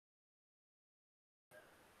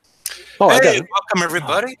Oh, I got Hey, it. welcome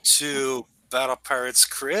everybody to Battle Pirates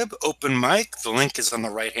Crib Open Mic. The link is on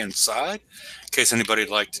the right-hand side in case anybody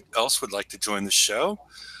else would like to join the show.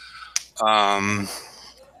 Um,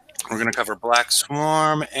 we're going to cover Black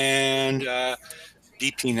Swarm and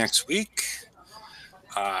BP next week.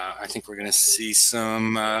 I think we're going to see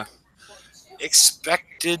some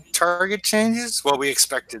expected target changes. Well, we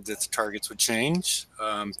expected that the targets would change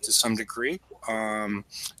to some degree in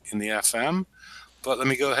the FM. But let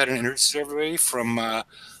me go ahead and introduce everybody from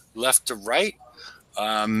left to right.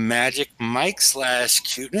 Magic Mike /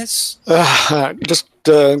 Cuteness. Just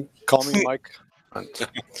call me Mike Hunt.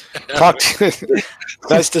 Talk to you.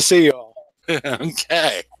 Nice to see you all.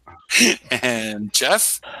 Okay. And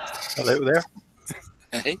Jeff. Hello there.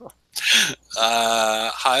 Hey.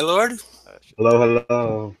 Hi, Lord. Hello,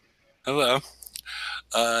 hello.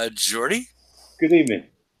 Hello. Jordy. Good evening.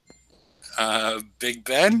 Big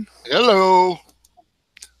Ben. Hello.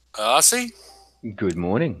 Aussie. Good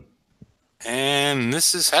morning. And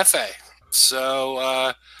this is Hefe.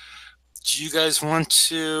 So, do you guys want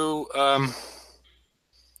to?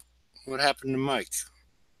 What happened to Mike?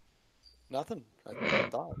 Nothing. I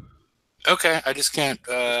thought. Okay, I just can't.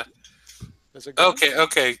 Is it good?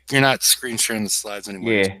 Okay. You're not screen sharing the slides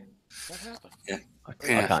anymore. Yeah, What happened? I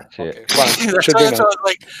Yeah. can't see Okay. it. Fine. That's Should what be I now. was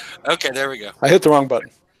like. Okay, there we go. I hit the wrong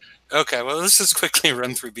button. Okay, well, let's just quickly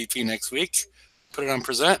run through BP next week. Put it on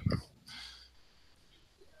present.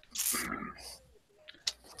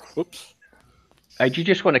 Whoops. Hey, do you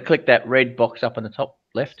just want to click that red box up on the top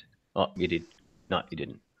left? Oh, you did. No, you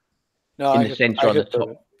didn't. No, In I the hit, center I on the hit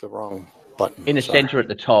top. the wrong button. In the Sorry. center at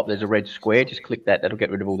the top, there's a red square. Just click that. That'll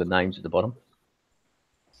get rid of all the names at the bottom.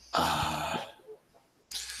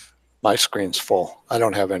 My screen's full. I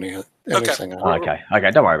don't have anything Oh, on. okay.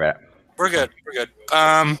 Don't worry about it. We're good.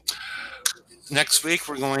 Next week,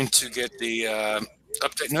 we're going to get the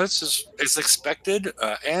update notes as expected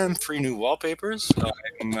and 3 new wallpapers.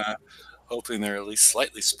 I'm hoping they're at least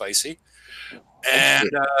slightly spicy. And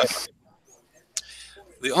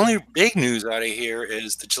the only big news out of here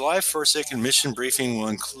is the July 1st mission briefing will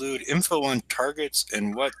include info on targets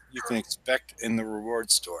and what you can expect in the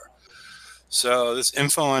reward store. So this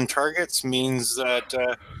info on targets means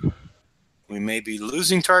that we may be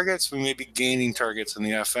losing targets, we may be gaining targets in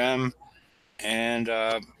the FM, and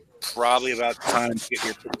probably about time to get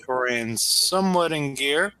your Praetorians somewhat in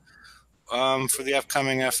gear for the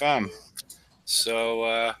upcoming FM.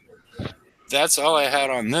 So that's all I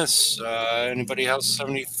had on this. Anybody else have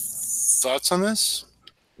any thoughts on this?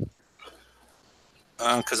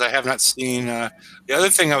 Because I have not seen. The other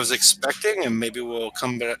thing I was expecting, and maybe we'll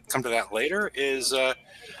come to that later, is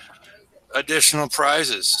additional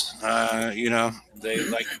prizes. They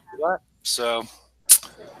like to do that. So,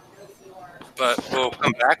 but we'll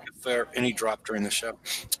come back if there are any drop during the show.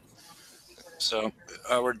 So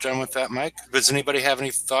we're done with that, Mike. Does anybody have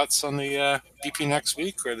any thoughts on the BP next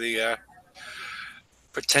week or the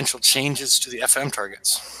potential changes to the FM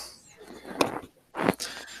targets?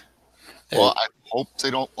 Well, I hope they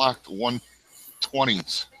don't block the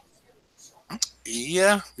 120s.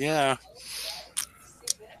 Yeah.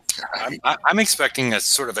 I'm expecting a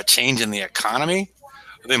sort of a change in the economy.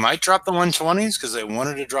 They might drop the 120s because they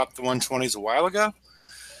wanted to drop the 120s a while ago.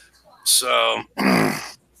 So,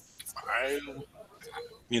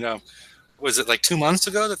 was it like 2 months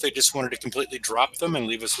ago that they just wanted to completely drop them and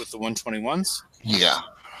leave us with the 121s? Yeah.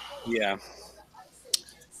 Yeah.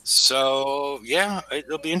 So, yeah,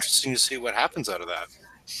 it'll be interesting to see what happens out of that.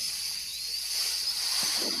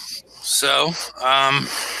 So, I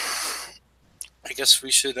guess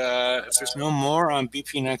we should, if there's no more on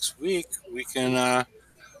BP next week, we can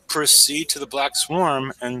proceed to the Black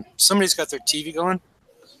Swarm. And somebody's got their TV going?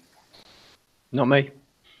 Not me.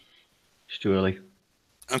 It's too early.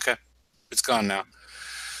 Okay. It's gone now.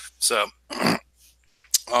 So,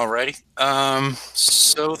 alrighty.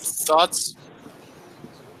 So thoughts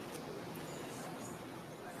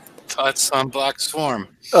on Black Swarm?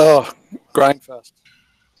 Oh, Grindfest.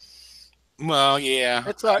 Well, yeah.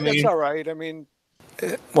 It's all right. I mean,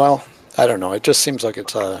 well, I don't know. It just seems like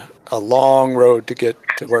it's a long road to get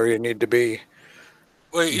to where you need to be.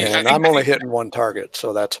 Well, And I'm only hitting one target,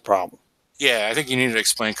 so that's a problem. Yeah, I think you need to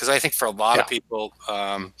explain because I think for a lot of people,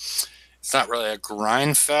 it's not really a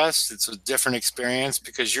grind fest. It's a different experience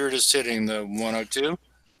because you're just hitting the 102.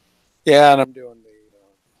 Yeah, and I'm doing the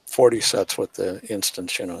 40 sets with the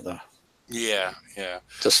instance, Yeah.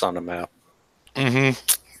 just on the map. Mm-hmm.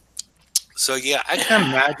 So yeah, I can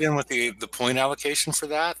imagine with the point allocation for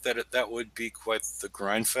that would be quite the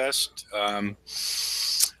grind fest. Well,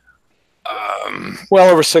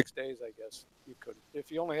 over 6 days, I guess you could. If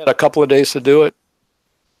you only had a couple of days to do it,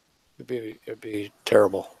 It'd be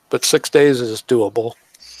terrible. But 6 days is doable.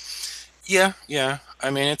 Yeah, yeah. I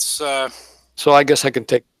mean, it's So I guess I can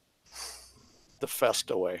take the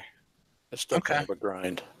fest away. It's still Okay. kind of a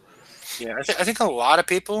grind. yeah. I think a lot of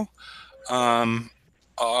people have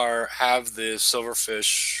the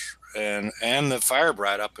Silverfish and the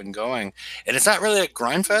Firebrat up and going, and it's not really a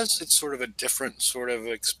grind fest. It's sort of a different sort of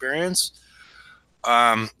experience.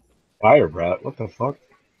 Fire brat. What the fuck?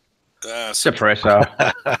 Suppressor.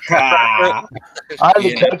 I had to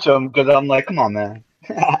Yeah. catch him because I'm like, come on, man.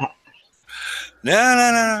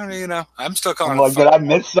 No. You know, I'm still calling I'm it like, the did I Firebrat.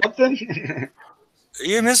 miss something?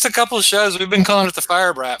 You missed a couple of shows. We've been calling it the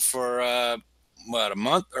Firebrat for a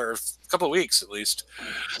month or a couple of weeks at least.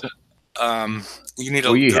 You need to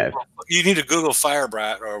Well, you have. you need to Google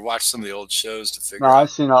Firebrat or watch some of the old shows to figure No, out. I've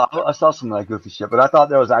seen. I saw some like goofy shit, but I thought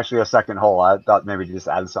there was actually a second hole. I thought maybe you just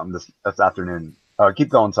added something this afternoon. Keep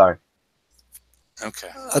going. Sorry. Okay.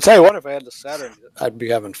 I'll tell you what, if I had the Saturn, I'd be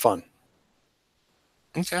having fun.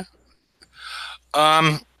 Okay.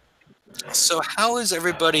 So how is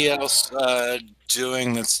everybody else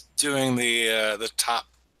doing? That's doing the top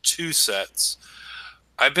two sets.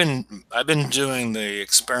 I've been doing the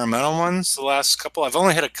experimental ones the last couple. I've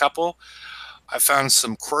only hit a couple. I found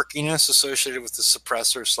some quirkiness associated with the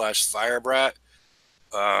suppressor / Firebrat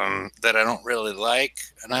that I don't really like,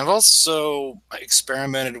 and I've also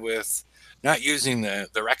experimented with not using the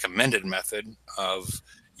recommended method of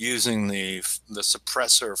using the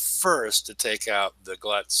suppressor first to take out the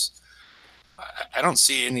gluts. I don't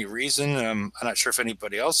see any reason. I'm not sure if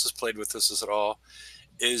anybody else has played with this at all.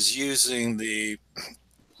 Is using the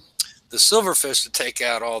Silverfish to take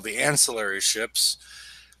out all the ancillary ships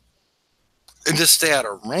and just stay out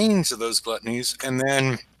of range of those gluttonies, and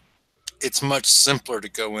then it's much simpler to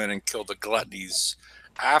go in and kill the gluttonies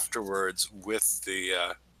afterwards with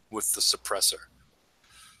the suppressor.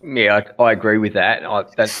 Yeah, I agree with that.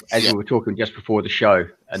 That's as we were talking just before the show,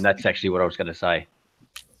 and that's actually what I was going to say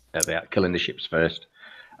about killing the ships first.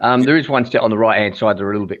 There is one set on the right-hand side that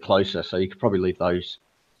are a little bit closer, so you could probably leave those.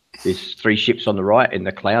 There's 3 ships on the right in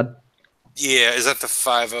the cloud. Yeah, is that the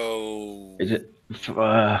 50? Is it?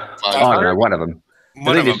 I don't know, one of them. I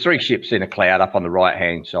One think of there's them. 3 ships in a cloud up on the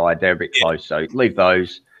right-hand side. They're a bit close, so leave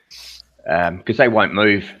those because they won't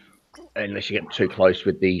move unless you get too close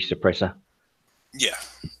with the suppressor. Yeah.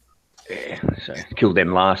 Yeah, so kill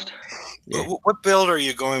them last. Yeah. What build are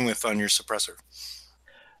you going with on your suppressor?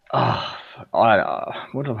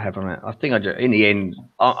 What do I have on it? I think I do. In the end,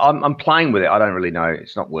 I'm playing with it. I don't really know.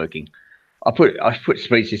 It's not working. I put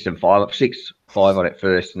Speed System 6.5 on it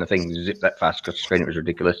first, and the thing zipped that fast because the screen was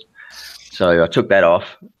ridiculous. So I took that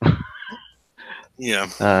off. Yeah.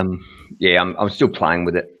 Yeah, I'm still playing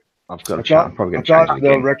with it. I've got to I'm probably I going to change thought it the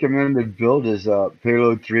again. recommended build is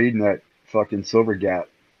payload 3 and that fucking silver gat.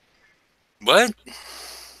 What?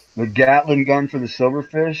 The Gatling gun for the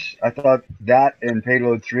Silverfish. I thought that and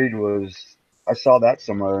payload 3 was. I saw that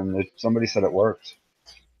somewhere, and somebody said it works.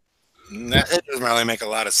 It doesn't really make a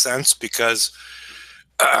lot of sense because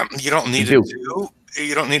you don't need You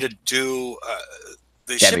to do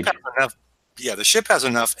the Damage. ship has enough. Yeah, the ship has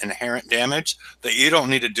enough inherent damage that you don't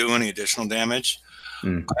need to do any additional damage.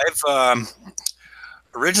 Mm. I've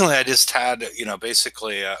originally I just had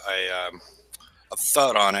basically a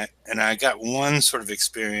thud on it, and I got one sort of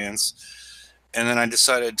experience, and then I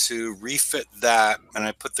decided to refit that, and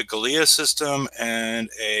I put the Galea system and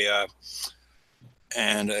a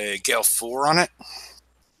Gale 4 on it.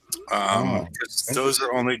 Because those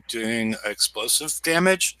are only doing explosive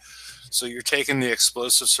damage. So you're taking the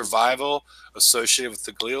explosive survival associated with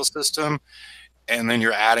the glial system, and then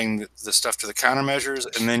you're adding the stuff to the countermeasures,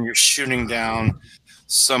 and then you're shooting down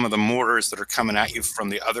some of the mortars that are coming at you from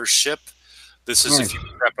the other ship. This is if you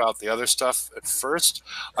prep out the other stuff at first.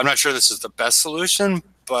 I'm not sure this is the best solution,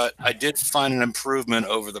 but I did find an improvement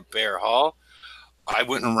over the Bear Hall. I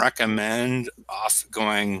wouldn't recommend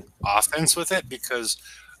going offense with it because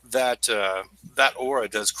that aura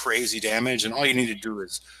does crazy damage, and all you need to do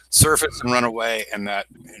is surface and run away, and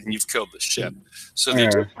you've killed the ship. So the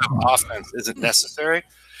addition of offense isn't necessary.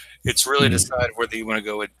 It's really decide whether you want to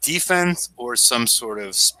go with defense or some sort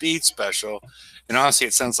of speed special. And honestly,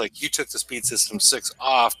 it sounds like you took the Speed System 6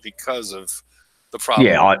 off because of the problem.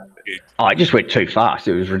 Yeah, I just went too fast.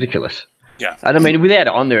 It was ridiculous. Yeah. And I mean, without it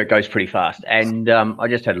on there, it goes pretty fast. And I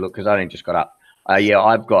just had a look because I only just got up. Yeah,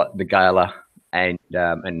 I've got the Gala and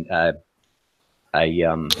a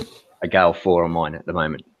Gale 4 on mine at the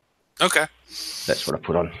moment. Okay. That's what I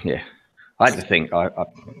put on. Yeah, I had to think. I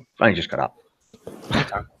only just got up.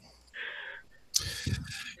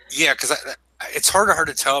 Yeah, because it's hard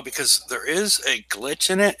to tell because there is a glitch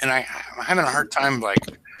in it, and I'm having a hard time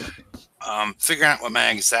figuring out what my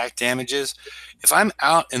exact damage is. If I'm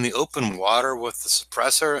out in the open water with the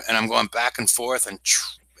suppressor and I'm going back and forth and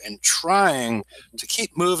trying to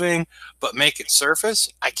keep moving but make it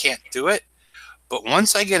surface, I can't do it. But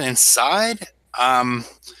once I get inside, I'm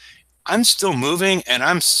still moving and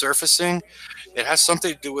I'm surfacing. It has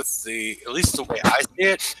something to do with at least the way I see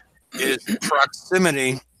it, is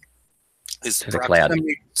proximity. To the cloud.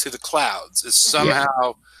 To the clouds is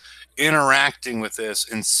somehow interacting with this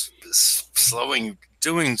and slowing,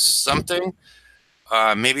 doing something.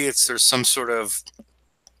 Maybe there's some sort of,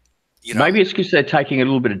 maybe it's because they're taking a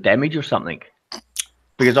little bit of damage or something.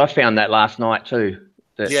 Because I found that last night too.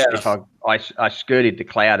 That if I skirted the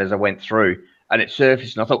cloud as I went through and it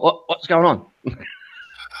surfaced, and I thought, what's going on?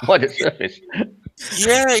 Why did it surface?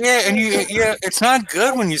 Yeah, and it's not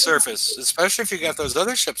good when you surface, especially if you got those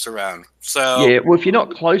other ships around. So well, if you're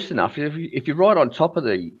not close enough, if you're right on top of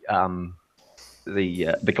the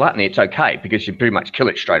gluttony, it's okay because you pretty much kill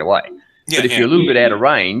it straight away. But if you're a little bit out of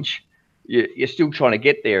range, you're still trying to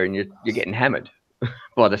get there, and you're getting hammered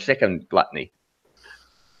by the second gluttony.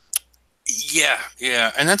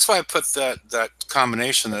 Yeah, and that's why I put that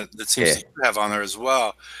combination that seems to have on there as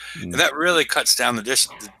well. And that really cuts down the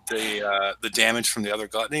damage from the other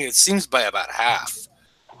gluttony. It seems by about half.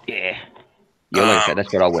 Yeah, like I said,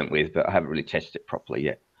 that's what I went with, but I haven't really tested it properly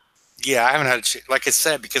yet. Yeah, I haven't had like I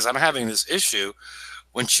said, because I'm having this issue.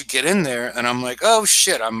 Once you get in there, and I'm like, oh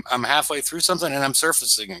shit, I'm halfway through something, and I'm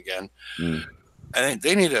surfacing again. I think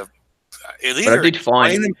they need to either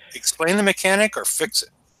explain the mechanic or fix it.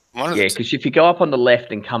 Because if you go up on the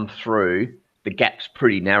left and come through, the gap's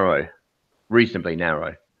pretty narrow, reasonably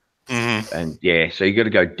narrow. And so you got to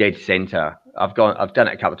go dead center. I've done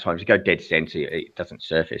it a couple of times. You go dead center, it doesn't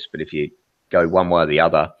surface. But if you go one way or the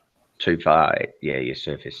other too far, you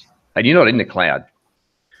surface, and you're not in the cloud.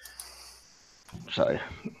 So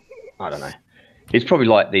I don't know. It's probably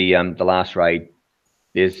like the last raid.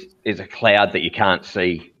 There's a cloud that you can't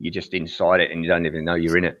see. You're just inside it, and you don't even know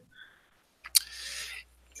you're in it.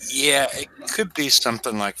 Yeah, it could be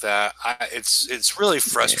something like that. It's really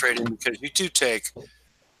frustrating because you do take,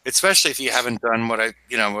 especially if you haven't done what I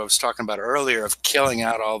was talking about earlier of killing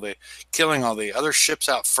all the other ships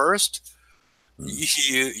out first.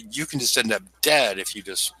 You can just end up dead if you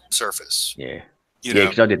just surface.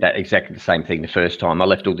 Because I did that exactly the same thing the first time. I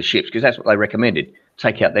left all the ships because that's what they recommended.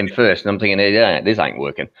 Take out them first, and I'm thinking, this ain't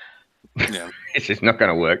working. Yeah, it's just not going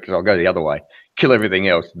to work because I'll go the other way, kill everything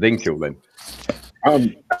else, then kill them.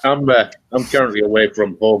 I'm currently away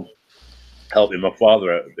from home, helping my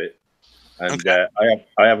father out a bit, and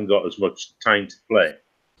I haven't got as much time to play.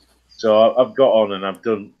 So I've got on and I've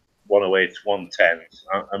done 108s, 110s,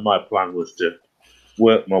 and my plan was to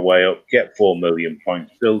work my way up, get 4 million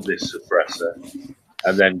points, build this suppressor,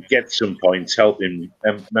 and then get some points helping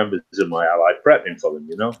members of my ally prepping for them.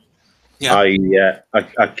 Yeah.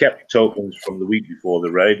 I kept tokens from the week before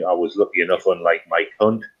the raid. I was lucky enough, unlike Mike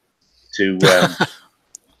Hunt, to get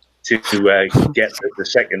the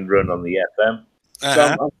second run on the FM.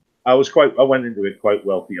 So I went into it quite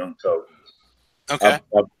wealthy on tokens. Okay.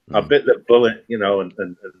 I bit the bullet,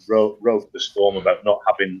 and wrote the storm about not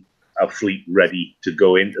having a fleet ready to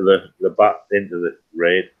go into the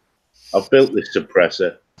raid. I've built this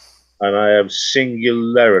suppressor, and I have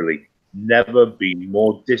singularly never been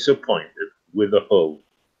more disappointed with a hull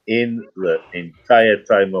in the entire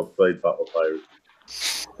time I've played Battle Pirates.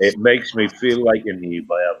 It makes me feel like a noob.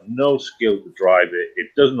 I have no skill to drive it. It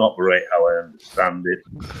doesn't operate how I understand it.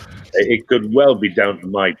 It could well be down to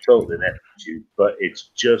my total ineptitude, but it's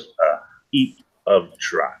just a heap of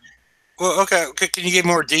trash. Well, okay. Can you give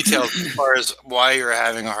more details as far as why you're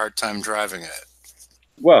having a hard time driving it?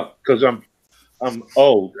 Well, because I'm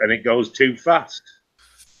old and it goes too fast.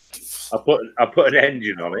 I put an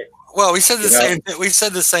engine on it. Well, we said the same. We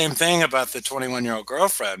said the same thing about the 21-year-old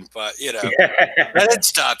girlfriend, but that didn't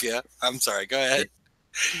stop you. I'm sorry. Go ahead.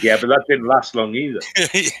 Yeah, but that didn't last long either.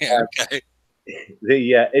 Okay.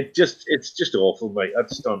 It's just awful, mate. I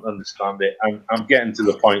just don't understand it. I'm getting to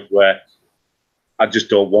the point where I just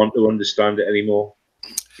don't want to understand it anymore.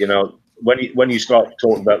 When you start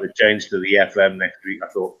talking about the change to the FM next week, I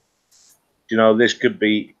thought, this could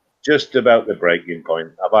be just about the breaking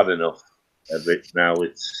point. I've had enough of it now.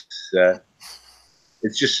 It's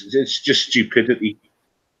just stupidity.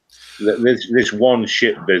 This one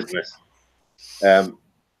ship business.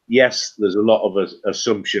 Yes, there's a lot of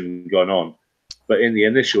assumption going on, but in the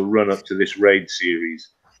initial run up to this raid series,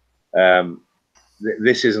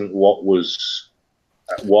 this isn't what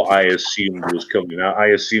I assumed was coming out. I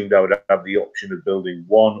assumed I would have the option of building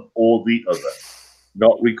one or the other,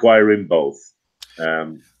 not requiring both.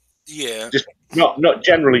 not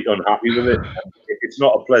generally unhappy with it. It's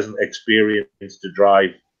not a pleasant experience to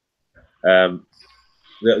drive.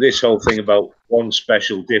 This whole thing about one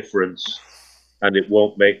special difference and it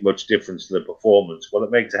won't make much difference to the performance. Well,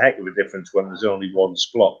 it makes a heck of a difference when there's only one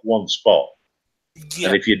spot. Yeah.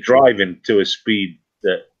 And if you're driving to a speed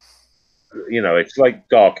that, it's like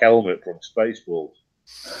Dark Helmet from Spaceballs.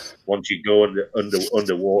 Once you go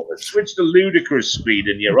underwater, switch to ludicrous speed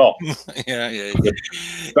and you're off. Yeah.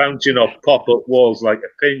 Bouncing off pop-up walls like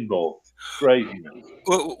a pinball. Crazy.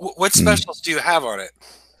 What specials do you have on it?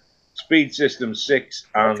 Speed System 6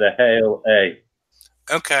 and a Hale A.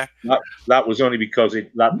 Okay. That was only because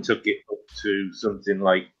that took it up to something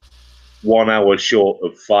like 1 hour short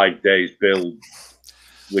of 5 days build,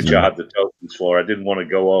 which I had the tokens for. I didn't want to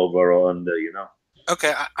go over or under,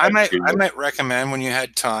 Okay, I might recommend, when you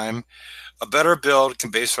had time, a better build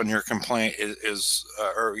based on your complaint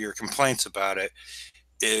or your complaints about it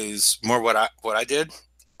is more what I did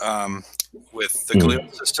with the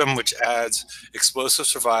Galil system, which adds explosive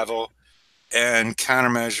survival and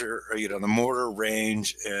countermeasure, the mortar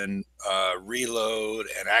range and reload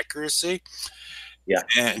and accuracy. Yeah,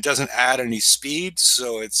 and it doesn't add any speed,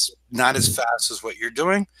 so it's not as fast as what you're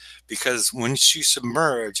doing. Because once you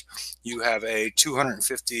submerge, you have a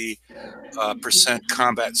 250%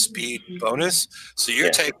 combat speed bonus. So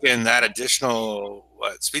you're taking that additional.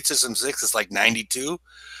 Speed System 6 is like 92.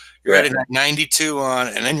 You're adding that 92 on,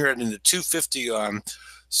 and then you're adding the 250 on.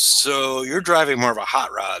 So you're driving more of a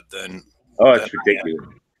hot rod than. Oh, it's ridiculous.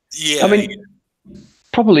 Yeah. I mean,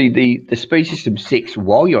 probably the Speed System 6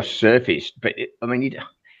 while you're surfaced, but it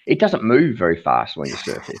doesn't move very fast when you're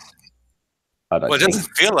surfaced. Well, it doesn't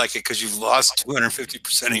feel like it because you've lost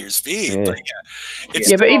 250% of your speed. Yeah. But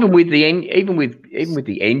but even with the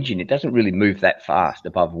engine, it doesn't really move that fast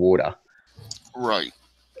above water. Right.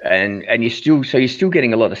 And you're still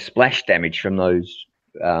getting a lot of splash damage from those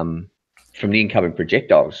from the incoming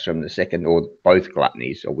projectiles from the second or both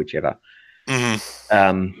gluttonies or whichever.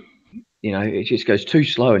 Mm-hmm. It just goes too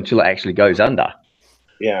slow until it actually goes under.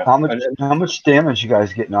 Yeah. How much damage you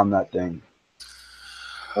guys getting on that thing?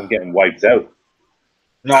 I'm getting wiped out.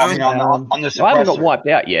 No, I mean on the suppressor. I haven't got wiped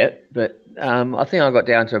out yet, but I think I got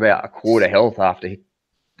down to about a quarter health after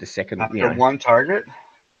the second. After one target.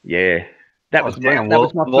 Yeah, that was my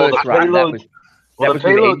first the run. Payload, that was the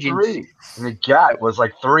Payload with 3 and the GAT was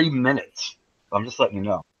like 3 minutes. I'm just letting you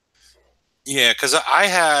know. Yeah, because I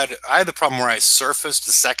had the problem where I surfaced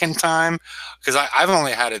the second time because I've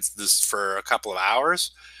only had this for a couple of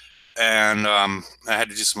hours, and I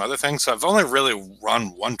had to do some other things. So I've only really run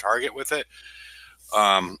one target with it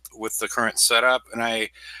with the current setup, and I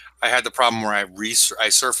had the problem where I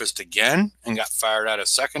surfaced again and got fired out a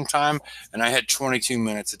second time, and I had 22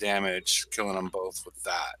 minutes of damage killing them both with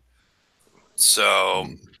that. So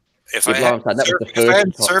if I had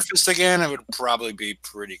surfaced again, it would probably be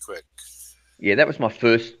pretty quick. Yeah, that was my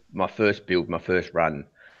first build, my first run.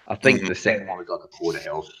 I think the second one was on a quarter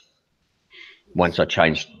health. Once I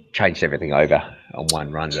changed everything over on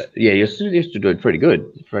one run, but yeah, you're still doing pretty good.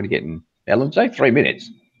 You're only getting Alan, say 3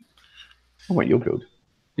 minutes. I want your build.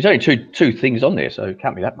 There's only two things on there, so it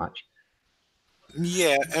can't be that much.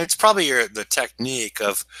 Yeah, and it's probably the technique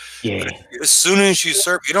of as soon as you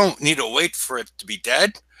surf, you don't need to wait for it to be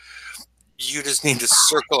dead. You just need to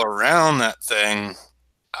circle around that thing.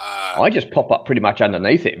 I just pop up pretty much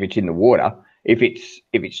underneath it if it's in the water. If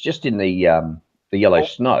it's just in the yellow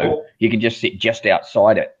snow, you can just sit just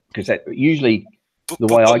outside it because that usually the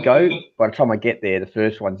way I go. By the time I get there, the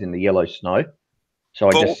first one's in the yellow snow, so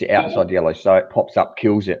I just sit outside the yellow snow. It pops up,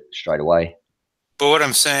 kills it straight away. But what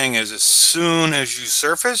I'm saying is, as soon as you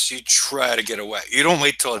surface, you try to get away. You don't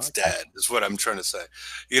wait till it's dead. Is what I'm trying to say.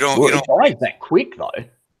 You don't. It dies that quick though.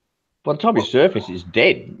 By the time you surface, it's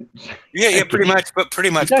dead. Yeah, pretty much. But pretty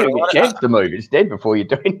much. You don't have a chance to move. It's dead before you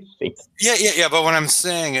do anything. Yeah. But what I'm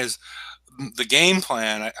saying is, the game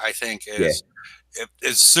plan, I think, is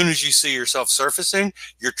as soon as you see yourself surfacing,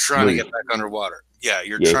 you're trying to get back underwater. Yeah,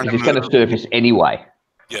 you're trying to. It's going to surface anyway.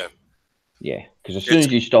 Yeah. Yeah, because as soon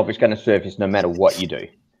as you stop, it's going to surface no matter what you do.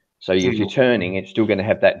 So if you're turning, it's still going to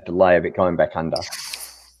have that delay of it going back under.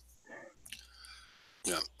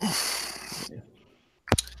 Yeah.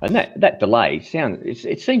 And that delay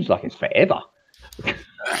it seems like it's forever.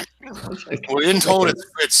 We've been told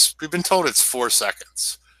it's 4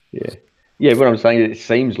 seconds. Yeah. What I'm saying is it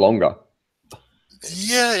seems longer.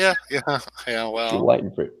 Yeah. Well, you're waiting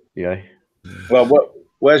for it. Well,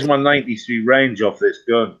 where's my 93 range off this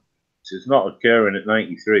gun? It's not occurring at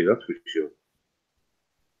 93. That's for sure.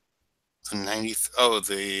 The 90. Oh,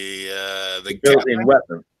 the built-in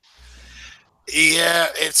weapon. Yeah,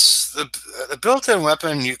 it's the built-in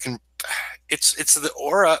weapon. You can. it's the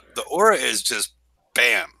aura. The aura is just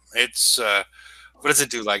bam. It's what does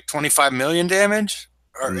it do? Like 25 million damage,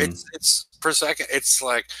 or it's per second. It's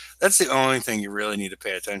like that's the only thing you really need to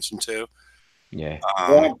pay attention to. Yeah.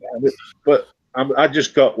 Well, but I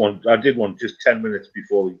just got one. I did one just 10 minutes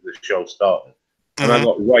before the show started, and I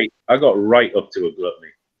got right up to a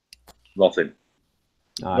gluttony. Nothing.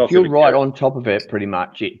 If you're right on top of it, pretty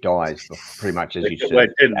much it dies. Pretty much as you said. Well,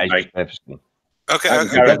 it didn't, mate. Okay.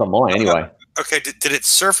 It does on mine anyway. Okay. Did it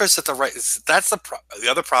surface at the right? That's the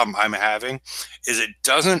other problem I'm having is it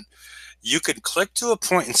doesn't. You could click to a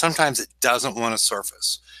point, and sometimes it doesn't want to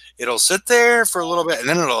surface. It'll sit there for a little bit, and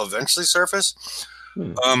then it'll eventually surface.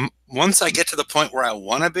 Once I get to the point where I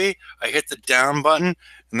want to be, I hit the down button,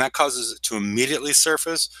 and that causes it to immediately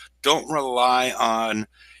surface. Don't rely on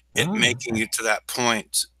it making you to that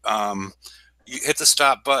point. You hit the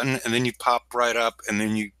stop button, and then you pop right up, and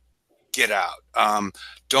then you get out.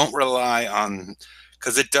 Don't rely on,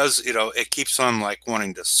 because it does, it keeps on like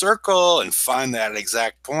wanting to circle and find that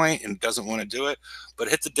exact point and doesn't want to do it. But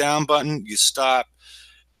hit the down button, you stop,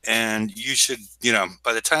 and you should,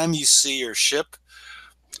 by the time you see your ship,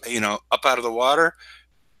 up out of the water,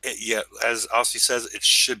 as Aussie says, it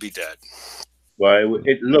should be dead. Well,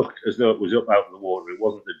 it looked as though it was up out of the water. It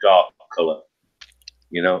wasn't the dark color,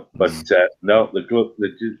 But no, the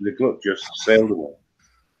glut just sailed away.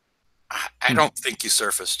 I don't think you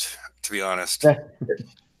surfaced, to be honest. That's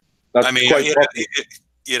that's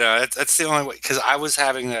the only way, because I was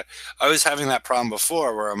having that problem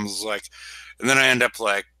before where I was like, and then I end up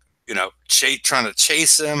like, trying to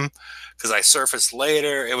chase him because I surfaced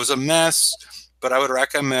later. It was a mess, but I would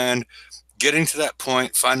recommend getting to that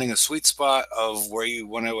point, finding a sweet spot of where you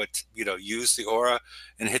want to, use the aura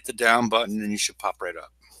and hit the down button, and you should pop right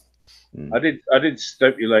up. I did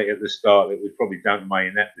stipulate at the start it was probably down to my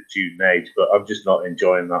ineptitude and age, but I'm just not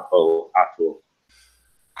enjoying that whole at all.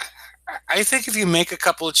 I think if you make a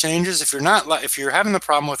couple of changes, if you're having the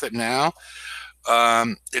problem with it now,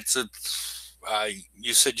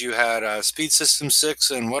 you said you had a Speed System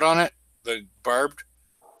 6 and what on it? The barbed?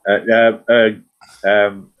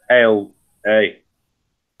 Hail A.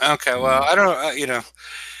 Okay, well, I don't,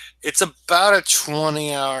 it's about a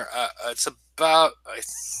 20-hour, it's about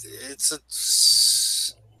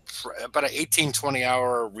an 18,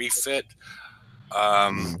 20-hour refit,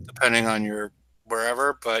 depending on your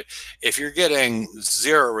wherever. But if you're getting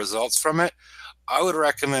zero results from it, I would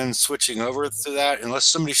recommend switching over to that unless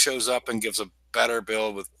somebody shows up and gives a better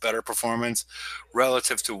build with better performance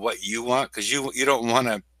relative to what you want, because you don't want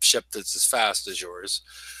a ship that's as fast as yours.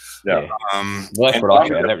 Yeah. Well, that's what I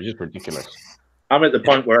said. That was just ridiculous. I'm at the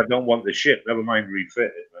point where I don't want the ship, never mind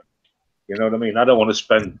refit it. Man. You know what I mean? I don't want to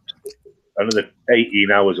spend another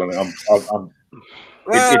 18 hours on it.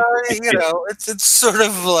 It's sort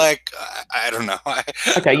of like, I don't know.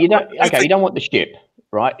 You don't want the ship,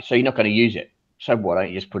 right? So you're not going to use it. So why don't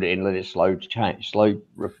you just put it in, let it slow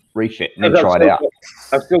refit, and then try it out?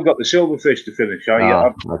 I've still got the silverfish to finish.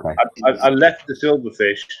 I left the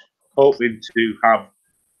silverfish hoping to have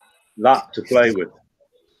that to play with.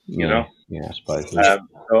 Yeah, I suppose. So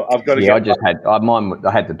I've got to. Yeah,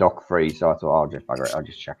 I had the dock free, so I thought I'll just bugger it. I'll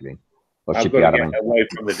just chuck it in. I've got to get away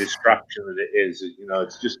from the distraction that it is.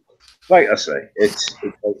 It's just like I say. It's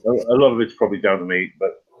a lot of it's probably down to me,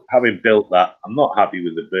 but having built that, I'm not happy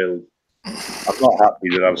with the build. I'm not happy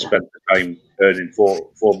that I've spent the time earning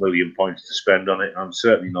 4 million points to spend on it. I'm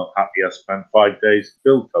certainly not happy I spent 5 days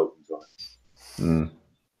build tokens on it.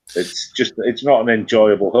 It's not an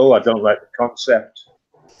enjoyable hull. I don't like the concept.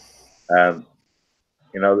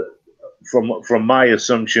 From my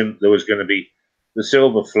assumption, there was going to be the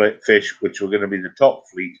silver fish, which were going to be the top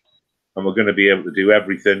fleet, and we're going to be able to do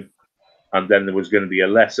everything. And then there was going to be a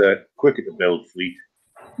lesser, quicker to build fleet.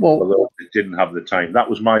 Although it didn't have the time. That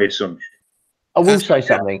was my assumption. I will say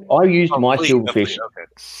something. I used my silverfish.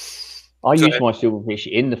 I used my silverfish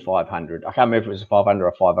in the 500. I can't remember if it was a 500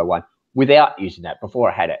 or 501 without using that before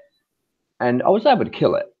I had it, and I was able to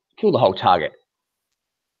kill the whole target.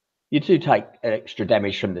 You do take extra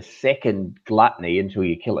damage from the second gluttony until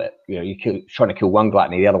you kill it. You're trying to kill one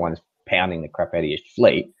gluttony, the other one's pounding the crap out of your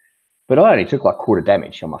fleet. But I only took like quarter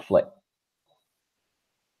damage on my fleet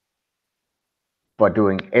by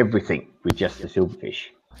doing everything with just the silverfish.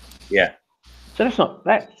 Yeah. So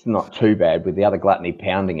that's not too bad with the other gluttony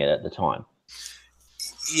pounding it at the time.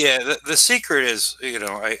 Yeah, the secret is,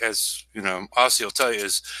 as Aussie will tell you,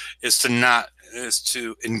 is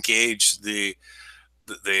to engage the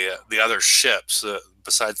other ships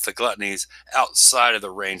besides the gluttonies outside of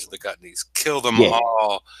the range of the gluttonies. Kill them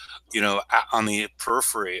all, on the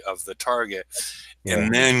periphery of the target,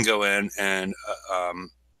 and then go in and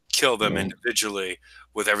kill them individually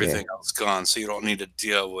with everything else gone, so you don't need to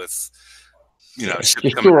deal with, ships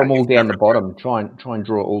Just coming draw at them you all from down the everywhere. bottom. Try and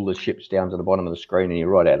draw all the ships down to the bottom of the screen, and you're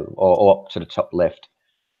right out of, or up to the top left.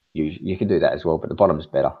 You can do that as well, but the bottom's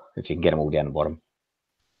better if you can get them all down the bottom.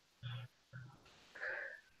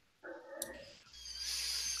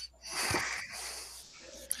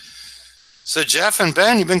 So Jeff and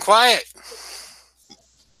Ben, you've been quiet.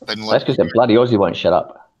 Then That's because that bloody Aussie won't shut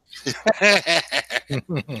up.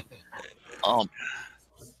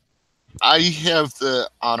 I have the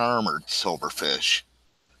unarmored silverfish,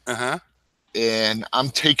 Uh-huh. and I'm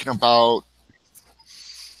taking about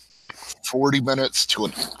 40 minutes to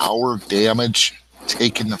an hour damage,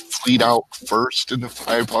 taking the fleet out first in the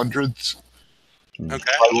 500s,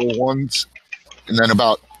 Okay. 501s, and then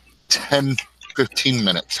about 10, 15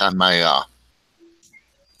 minutes on my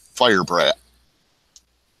fire brat.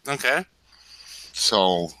 Okay.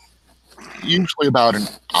 So usually about an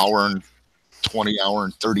hour and 20, hour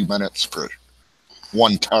and 30 minutes for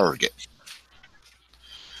one target.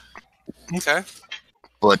 Okay.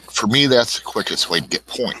 But for me, that's the quickest way to get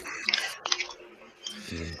point.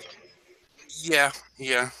 Yeah.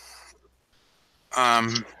 So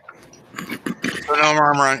no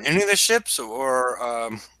armor on any of the ships,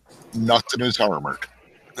 or Nothing is armored.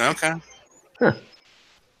 okay.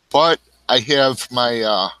 But I have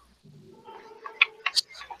my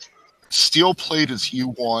steel plate is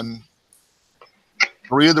U1.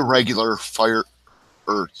 3 of the regular fire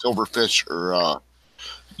or silverfish are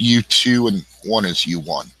U2, and 1 is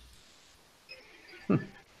U1.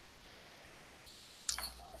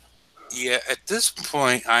 Yeah, at this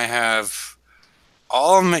point, I have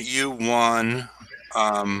all of them at U1,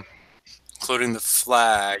 including the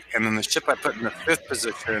flag, and then the ship I put in the 5th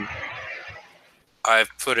position, I've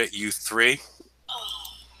put at U3.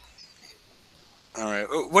 All right.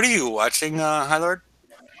 What are you watching, High Lord?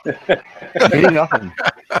 Eating nothing.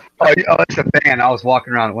 Oh, it's a fan. I was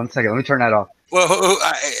walking around. 1 second. Let me turn that off. Well,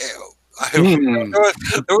 there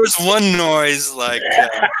was one noise like,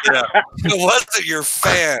 it wasn't your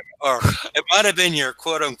fan, or it might have been your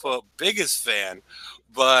quote unquote biggest fan,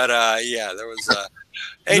 but there was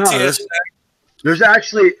hey, No, TS. There's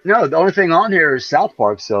actually no. The only thing on here is South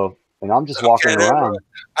Park. So, and I'm just walking around.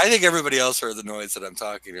 I think everybody else heard the noise that I'm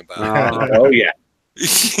talking about. Oh yeah.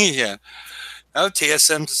 Yeah. Oh,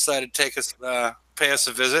 TSM decided to pay us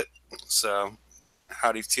a visit. So,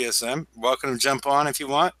 howdy, TSM. Welcome to jump on if you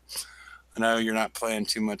want. I know you're not playing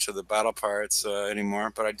too much of the battle pirates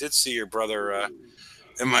anymore, but I did see your brother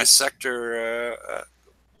in my sector a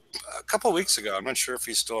couple of weeks ago. I'm not sure if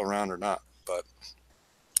he's still around or not, but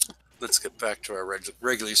let's get back to our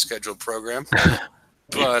regularly scheduled program.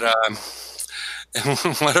 But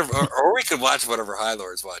whatever, or we could watch whatever High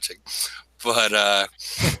Lord's watching. But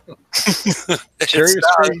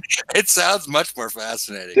it sounds much more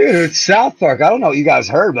fascinating. Dude, it's South Park. I don't know what you guys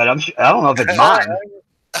heard, but I don't know if it's mine.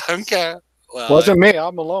 Okay. Well, Wasn't me.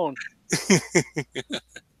 I'm alone.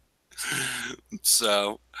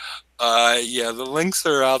 So, the links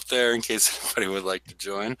are out there in case anybody would like to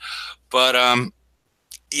join. But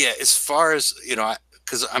as far as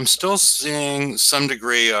because I'm still seeing some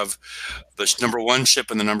degree of the number 1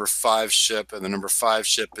 ship and the number 5 ship, and the number 5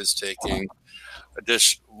 ship is taking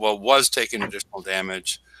was taking additional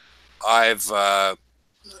damage. I've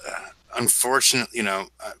unfortunately,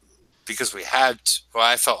 because we had to,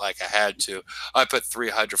 I felt like I had to. I put 3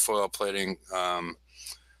 hydrofoil plating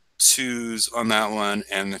 2s on that one,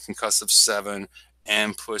 and the concussive 7,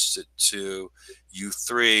 and pushed it to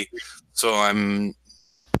U3. So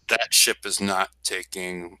that ship is not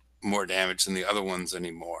taking more damage than the other ones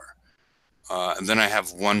anymore. And then I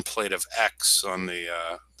have 1 plate of X on the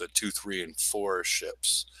 2, 3, and 4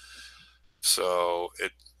 ships. So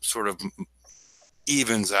it sort of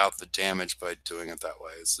evens out the damage by doing it that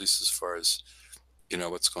way, at least as far as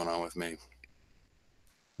what's going on with me.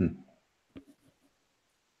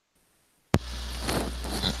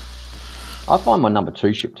 I find my number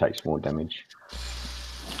 2 ship takes more damage.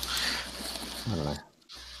 I don't know.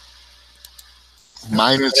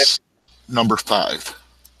 Mine is number 5.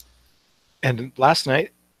 And last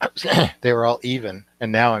night they were all even,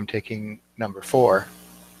 and now I'm taking number 4.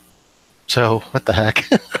 So what the heck?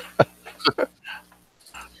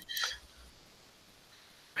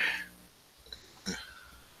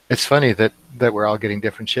 It's funny that we're all getting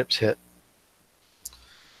different ships hit.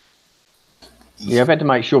 Yeah, I've had to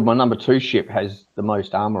make sure my number 2 ship has the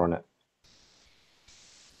most armor on it.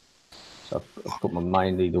 So I've put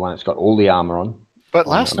mainly the one that's got all the armor on. But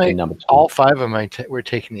last night, number 2. all 5 of them were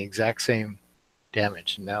taking the exact same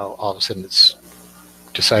damage. And now all of a sudden it's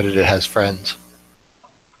decided it has friends.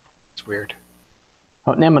 It's weird.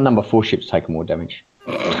 Oh, now my number 4 ship's taking more damage.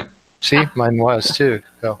 See, mine was too.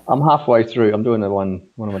 So I'm halfway through. I'm doing the one.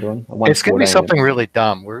 What am I doing? it's going to be something really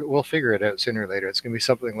dumb. We'll figure it out sooner or later. It's going to be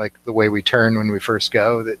something like the way we turn when we first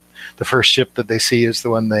go. That the first ship that they see is the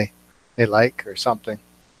one they like, or something.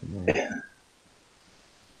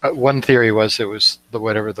 One theory was it was the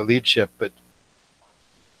lead ship, but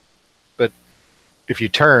if you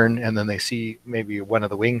turn and then they see maybe one of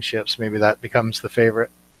the wing ships, maybe that becomes the favorite.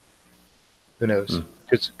 Who knows?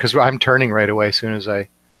 Because I'm turning right away as soon as I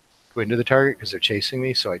go into the target because they're chasing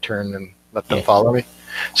me, so I turn and let them follow me.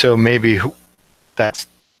 So maybe that's,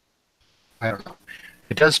 I don't know.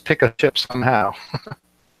 It does pick a ship somehow.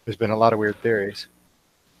 There's been a lot of weird theories,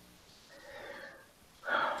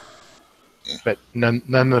 but none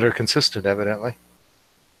that are consistent, evidently.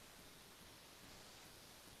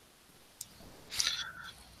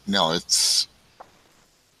 No, it's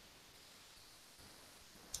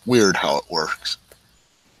weird how it works.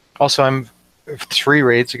 Also, 3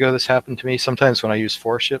 raids ago this happened to me. Sometimes when I use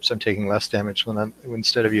 4 ships, I'm taking less damage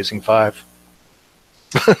instead of using 5.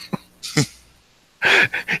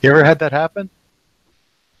 You ever had that happen?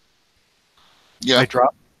 Yeah.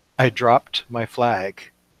 I dropped my flag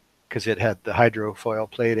because it had the hydrofoil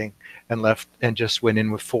plating and just went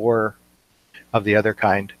in with 4 of the other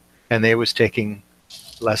kind, and they was taking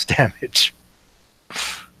less damage.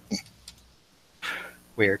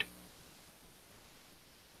 Weird.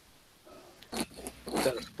 Is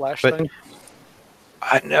that a splash But- thing?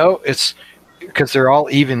 I know it's because they're all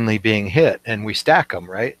evenly being hit, and we stack them,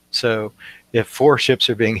 right? So if 4 ships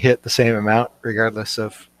are being hit the same amount, regardless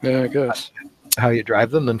of Yeah, I guess. how you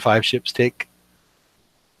drive them, then 5 ships take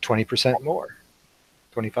 20% more,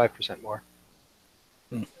 25% more.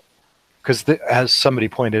 Because as somebody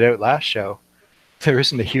pointed out last show, there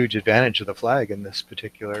isn't a huge advantage of the flag in this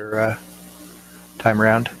particular time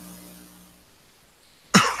around.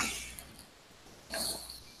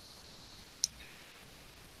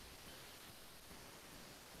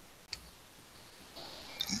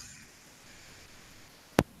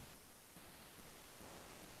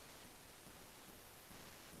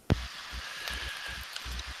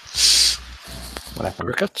 What happened?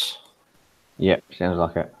 Crickets? Yep, sounds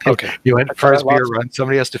like it. Okay. You went I first beer lost it. run.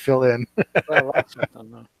 Somebody has to fill in. I lost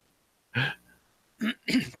something, though.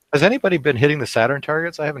 Has anybody been hitting the Saturn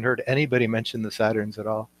targets? I haven't heard anybody mention the Saturns at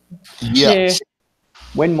all. Yes. Yeah.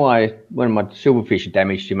 When my silverfish are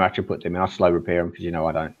damaged too much, I put them in. I slow repair them because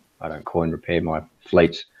I don't coin repair my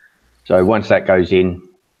fleets. So once that goes in,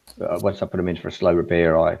 once I put them in for a slow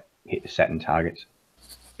repair, I hit the Saturn targets.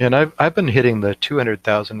 And I've been hitting the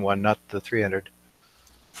 200,000 one, not the 300,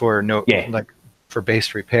 for for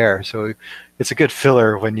base repair. So it's a good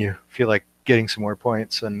filler when you feel like getting some more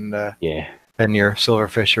points, and then your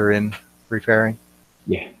silverfish are in repairing.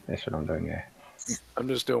 Yeah, that's what I'm doing. Yeah. I'm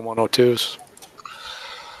just doing 102s.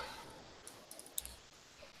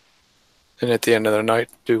 And at the end of the night,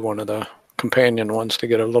 do one of the companion ones to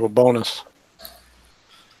get a little bonus.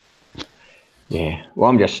 Yeah. Well,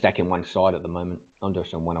 I'm just stacking one side at the moment. I'm doing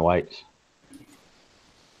some 108s.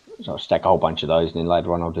 So I'll stack a whole bunch of those, and then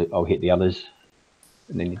later on I'll hit the others.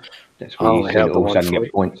 And then that's I where you only see have it the all of a one sudden get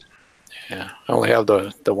fleet. points. Yeah, I only have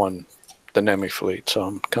the one, the Nemi fleet, so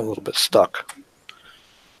I'm kind of a little bit stuck.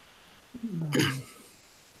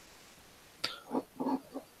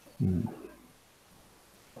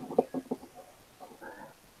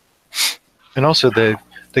 And also the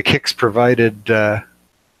kicks provided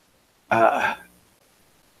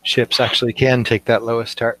ships actually can take that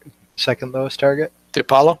second lowest target. The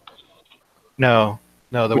Apollo? No,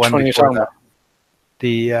 the Which one one are you before talking that. about?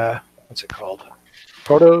 The what's it called?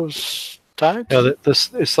 Protos Tides? No,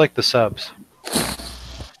 it's like the subs.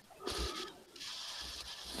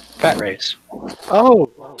 Bat rays.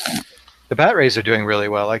 Oh, The bat rays are doing really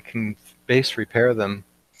well. I can base repair them.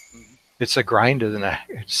 It's a grind, isn't it?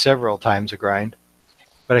 It's several times a grind,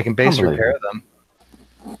 but I can base repair them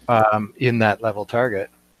in that level target.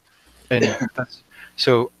 And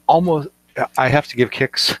so almost, I have to give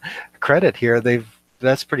Kix credit here.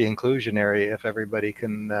 That's pretty inclusionary if everybody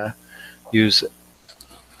can use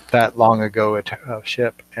that long ago a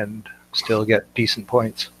ship and still get decent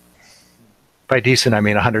points. By decent, I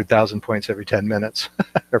mean 100,000 points every 10 minutes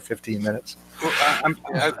or 15 minutes. Well,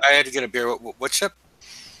 I had to get a beer. What ship?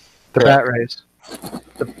 The bat rays.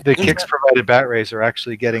 The Kix provided bat rays are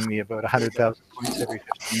actually getting me about 100,000 points every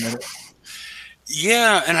 15 minutes.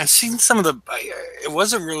 Yeah, and I've seen some of the. It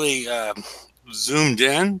wasn't really zoomed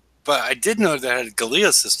in, but I did know that it had a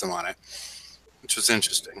Galea system on it, which was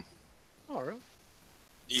interesting. oh really?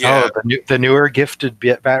 Yeah, Oh, the newer gifted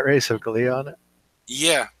bat rays have Galea on it?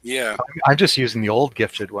 yeah. I'm just using the old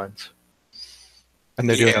gifted ones. and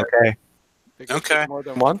they're doing Yeah. okay. They get Okay. hit more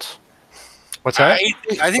than once. What's that?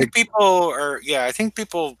 I think people are. Yeah, I think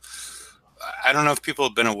people. I don't know if people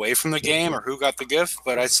have been away from the game or who got the gift,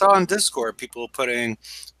 but I saw on Discord people putting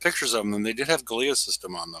pictures of them. And they did have Galea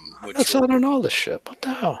system on them, which That's was, not on all this shit. What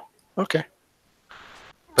the hell? Okay.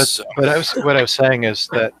 But so- what I was saying is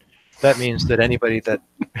that means that anybody that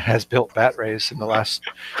has built Bat Rays in the last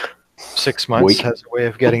 6 months Week. has a way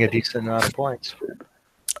of getting a decent amount of points.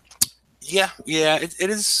 yeah, it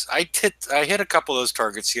is. I hit a couple of those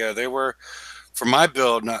targets. Yeah, they were for my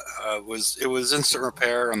build. It was instant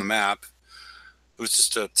repair on the map. It was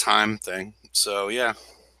just a time thing. So yeah,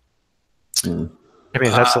 I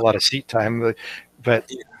mean, that's a lot of seat time, but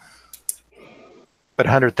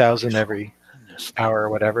 100,000 every hour or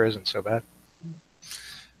whatever isn't so bad.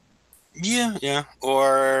 yeah,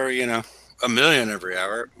 or a million every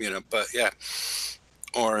hour. But yeah,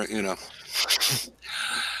 or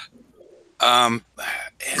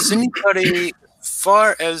has anybody,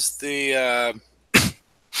 far as the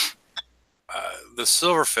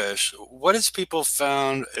silverfish, what has people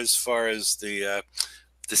found as far as the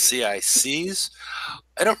CICs?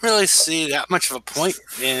 I don't really see that much of a point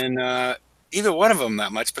in either one of them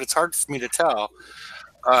that much, but it's hard for me to tell.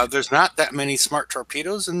 There's not that many smart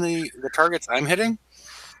torpedoes in the targets I'm hitting.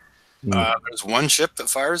 There's one ship that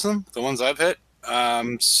fires them, the ones I've hit.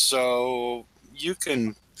 So you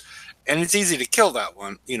can, and it's easy to kill that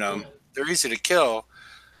one. They're easy to kill.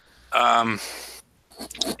 And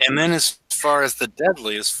then as far as the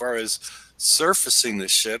deadly, as far as surfacing the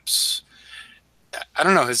ships, I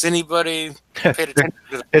don't know. Has anybody paid attention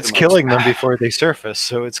to that? It's too much? killing them before they surface,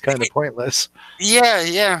 so it's kind of pointless.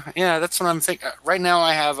 Yeah. That's what I'm thinking. Right now,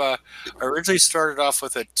 I originally started off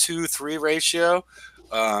with a 2-3 ratio,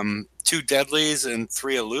 2 deadlies and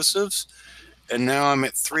 3 elusives, and now I'm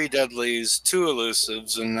at 3 deadlies, 2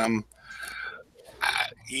 elusives, and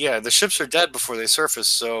the ships are dead before they surface.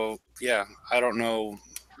 So yeah, I don't know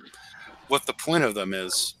what the point of them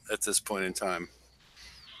is at this point in time.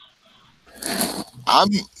 I'm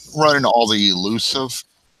running all the elusive,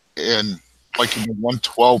 and like in the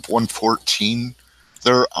 112, 114,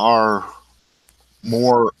 there are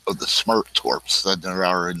more of the smart torps than there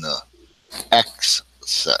are in the X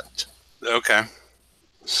set. Okay.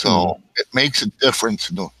 So it makes a difference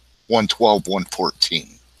in the 112, 114.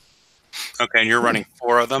 Okay, and you're running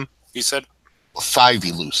 4 of them, you said? 5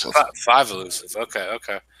 elusive. 5 elusive.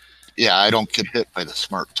 Okay. Yeah, I don't get hit by the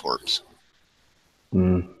smart torps.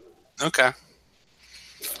 Okay.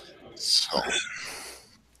 So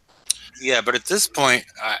Yeah, but at this point,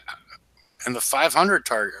 in the 500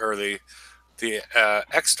 target or the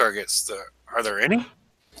X targets, are there any?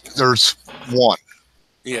 there's one.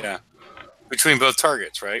 Yeah, between both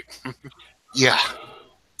targets, right? Yeah.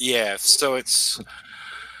 Yeah. So it's,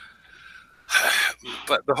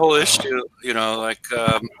 but the whole issue, like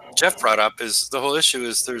Jeff brought up, is the whole issue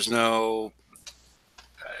is there's no,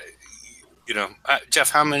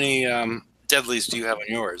 Jeff, how many deadlies do you have on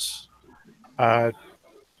yours?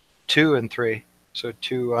 2 and 3. So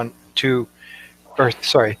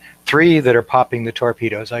 3 that are popping the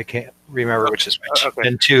torpedoes. I can't remember which is which. Okay.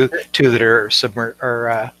 And two that are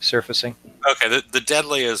surfacing. Okay, the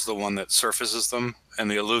deadly is the one that surfaces them,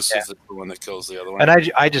 and the elusive is the one that kills the other one.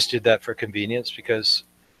 And I just did that for convenience because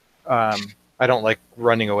I don't like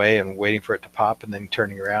running away and waiting for it to pop and then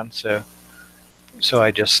turning around. So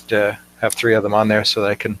I just have 3 of them on there so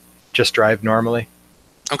that I can just drive normally.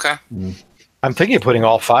 Okay. I'm thinking of putting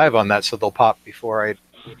all 5 on that so they'll pop before I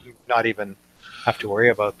not even have to worry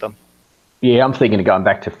about them. Yeah, I'm thinking of going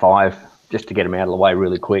back to 5 just to get them out of the way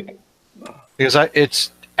really quick. Because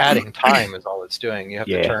it's adding time is all it's doing. You have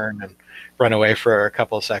to turn and run away for a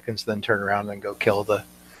couple of seconds, then turn around and go kill the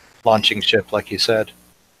launching ship, like you said.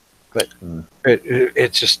 But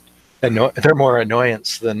it's just they're more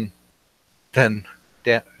annoyance than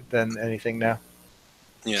anything now.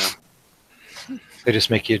 Yeah. They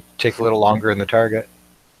just make you take a little longer in the target.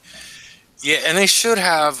 Yeah, and they should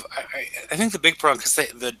have. I think the big problem, because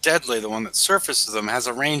the deadly, the one that surfaces them, has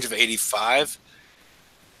a range of 85,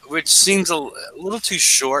 which seems a little too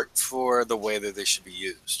short for the way that they should be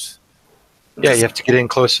used. Yeah, you have to get in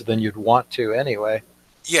closer than you'd want to anyway.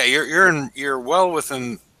 Yeah, you're well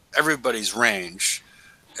within everybody's range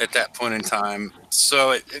at that point in time.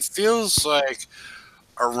 So it feels like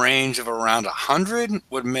a range of around 100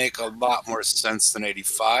 would make a lot more sense than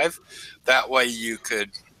 85. That way you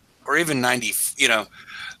could, or even 90,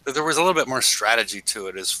 there was a little bit more strategy to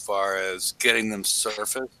it as far as getting them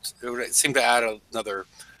surfaced. It seemed to add another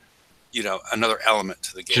element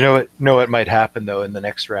to the game. Do you know what might happen though in the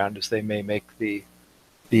next round is they may make the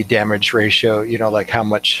damage ratio, like how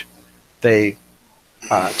much they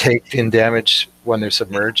take in damage when they're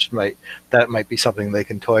submerged. That might be something they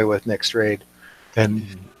can toy with next raid, and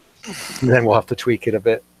then we'll have to tweak it a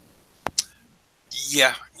bit.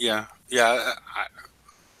 Yeah.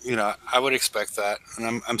 I would expect that,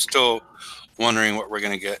 and I'm still wondering what we're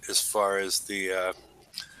going to get as far as the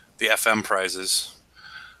FM prizes.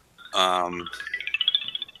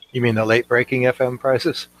 You mean the late breaking FM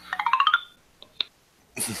prizes?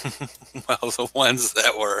 Well, the ones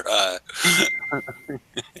that were,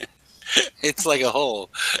 it's like a whole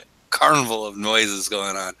carnival of noises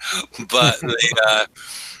going on. But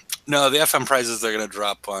no, the FM prizes they're going to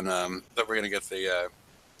drop on that we're going to get the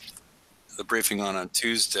briefing on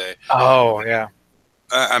Tuesday. Oh yeah.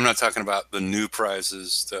 I'm not talking about the new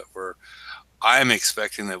prizes that I'm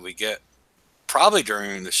expecting that we get probably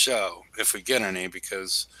during the show, if we get any,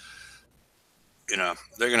 because they're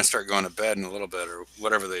going to start going to bed in a little bit or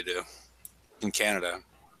whatever they do in Canada.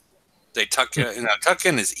 They tuck in. Tuck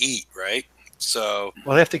in is eat, right? So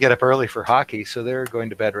Well, they have to get up early for hockey, so they're going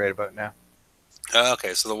to bed right about now.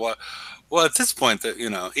 okay, so well, at this point, that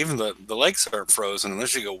even the lakes are frozen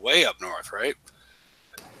unless you go way up north, right?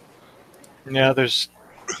 Yeah,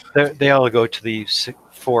 they all go to the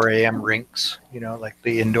 4 a.m. rinks, like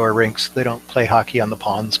the indoor rinks. They don't play hockey on the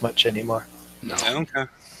ponds much anymore. No. Okay.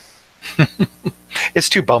 It's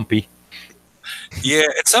too bumpy. Yeah,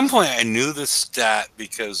 at some point I knew this stat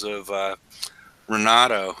because of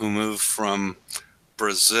Renato, who moved from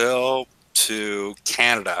Brazil to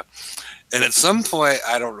Canada. And at some point,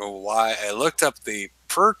 I don't know why, I looked up the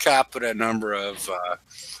per capita number of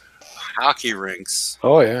hockey rinks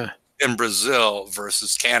Oh yeah. in Brazil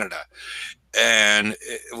versus Canada. And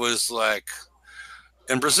it was like,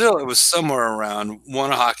 in Brazil, it was somewhere around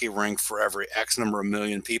one hockey rink for every X number of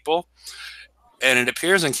million people. And it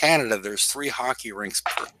appears in Canada, there's 3 hockey rinks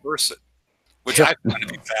per person, which I find to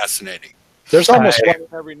be fascinating. There's almost one in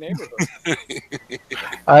every neighborhood.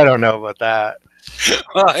 I don't know about that.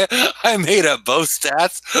 Well, I made up both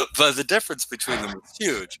stats, but the difference between them was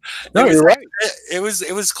huge. No, It was you're right.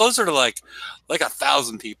 It was closer to like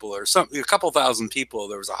 1,000 people or something, a couple thousand people.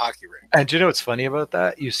 There was a hockey rink. And do you know what's funny about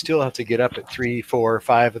that? You still have to get up at 3, 4,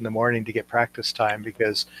 5 in the morning to get practice time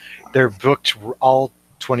because they're booked all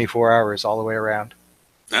 24 hours all the way around.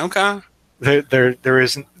 Okay, There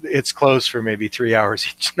isn't. It's closed for maybe 3 hours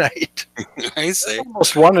each night. I see.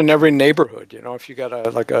 Almost one in every neighborhood. If you got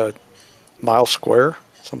a mile square,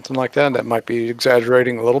 something like that, that might be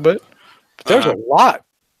exaggerating a little bit. But there's a lot.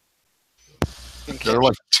 They're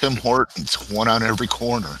like Tim Hortons, one on every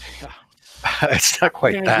corner. It's not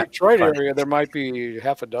quite In that. the Detroit funny. area, there might be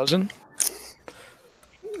half a dozen.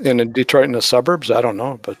 In Detroit, in the suburbs, I don't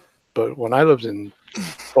know, but when I lived in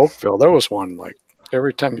Oakville, there was one like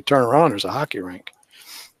every time you turn around, there's a hockey rink.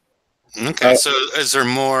 Okay, so is there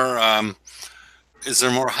more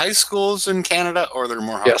high schools in Canada, or are there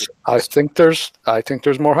more hockey? Yes, I think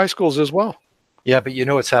there's more high schools as well. Yeah, but you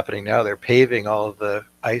know what's happening now? They're paving all of the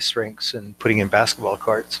ice rinks and putting in basketball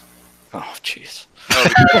courts. Oh, jeez. Oh,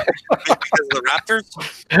 because of the Raptors?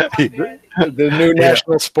 The new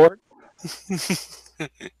national sport.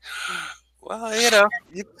 Well,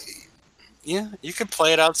 you can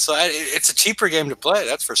play it outside. It's a cheaper game to play,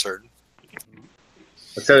 that's for certain.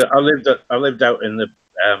 I tell you, I lived out in the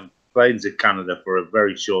plains of Canada for a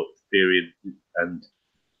very short period, and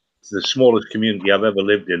it's the smallest community I've ever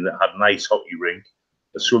lived in that had an ice hockey rink,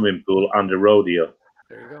 a swimming pool, and a rodeo.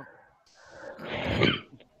 There you go.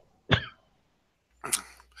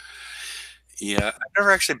 Yeah, I've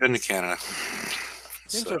never actually been to Canada. I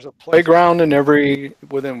think there's a playground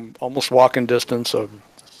within almost walking distance of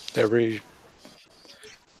every,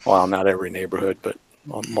 well, not every neighborhood, but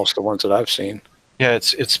most of the ones that I've seen. Yeah,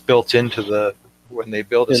 it's built into when they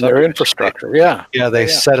build a In their subdivision, infrastructure, yeah. Yeah, they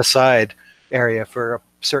set aside area for a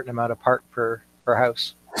certain amount of park per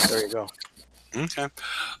house. There you go. Okay.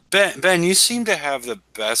 Ben, you seem to have the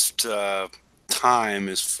best time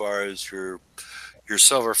as far as your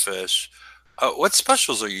silverfish. What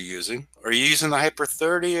specials are you using? Are you using the Hyper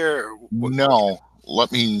 30 or what? No,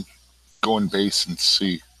 let me go in base and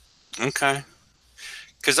see. Okay.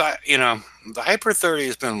 Because the Hyper 30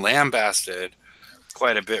 has been lambasted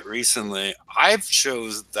quite a bit recently. I've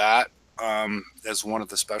chose that as one of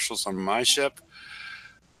the specials on my ship.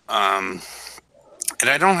 And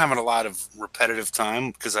I don't have a lot of repetitive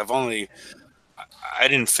time because I didn't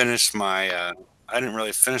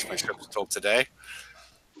really finish my ship until today.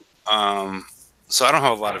 So I don't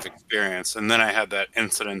have a lot of experience. And then I had that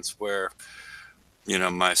incident where,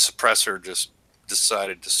 my suppressor just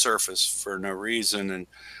decided to surface for no reason and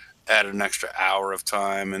add an extra hour of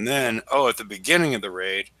time. And then, at the beginning of the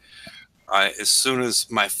raid, as soon as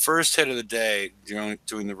my first hit of the day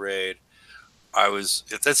doing the raid, I was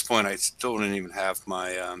at this point. I still didn't even have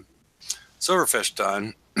my silverfish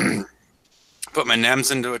done. Put my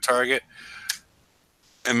NEMs into a target,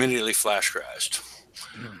 immediately flash crashed.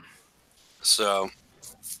 So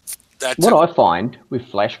that's what I find with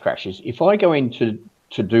flash crashes, if I go in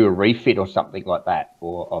to do a refit or something like that,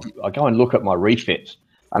 or I go and look at my refits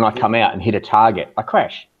and I come out and hit a target, I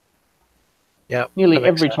crash. Yeah, nearly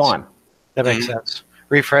every time. That makes sense.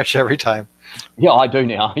 Refresh every time. Yeah, I do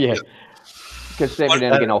now. Yeah, because every now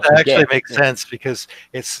and again I'll that forget. actually makes sense because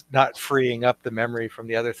it's not freeing up the memory from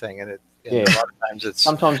the other thing, and a lot of times it's.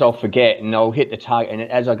 Sometimes I'll forget and I'll hit the target, and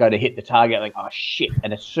as I go to hit the target, I'm like, oh shit!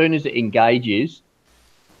 And as soon as it engages,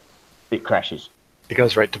 it crashes. It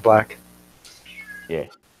goes right to black. Yeah.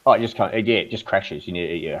 Oh, it just can't. Yeah, it just crashes.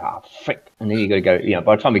 Frick, and then you got to go.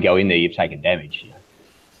 By the time you go in there, you've taken damage.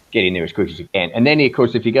 Get in there as quick as you can, and then of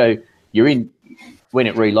course, if you go, you're in when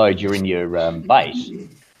it reloads. You're in your base,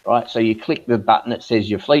 right? So you click the button that says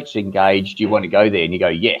your fleet's engaged. You want to go there, and you go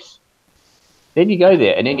yes. Then you go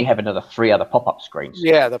there, and then you have another 3 other pop-up screens.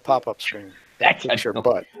 Yeah, the pop-up screen. That's your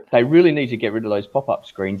butt. They really need to get rid of those pop-up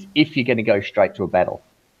screens if you're going to go straight to a battle.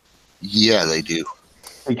 Yeah, they do.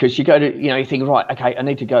 Because you go to, you think, right, okay, I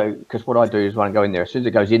need to go, because what I do is when I go in there, as soon as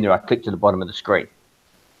it goes in there, I click to the bottom of the screen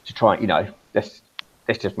to try, that's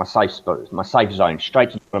just my safe spot, my safe zone,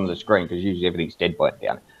 straight to the bottom of the screen, because usually everything's dead by it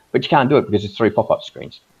down. But you can't do it because it's 3 pop-up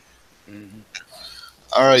screens. Mm-hmm.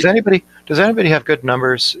 All right. Does anybody have good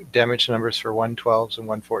numbers, damage numbers for 112s and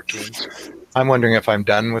 114s? I'm wondering if I'm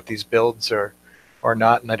done with these builds or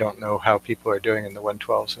not, and I don't know how people are doing in the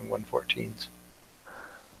 112s and 114s.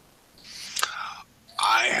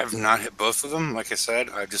 I have not hit both of them. Like I said,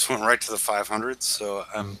 I just went right to the 500s. So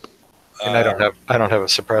I'm. And I don't have a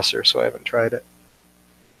suppressor, so I haven't tried it.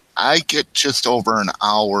 I get just over an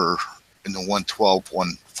hour in the 112,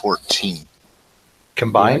 114.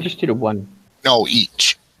 Combined? I just did a 1. No,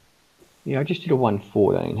 each. Yeah, I just did a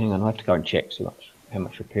 114. Hang on, I have to go and check how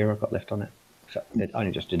much repair I've got left on it. So I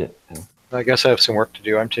only just did it. I guess I have some work to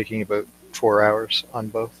do. I'm taking about 4 hours on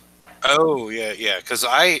both. Oh yeah, because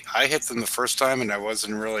I hit them the first time and I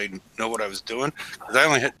wasn't really know what I was doing because I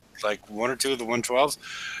only hit like 1 or 2 of the 112s,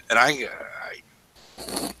 and I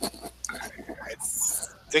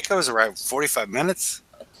think I was around 45 minutes.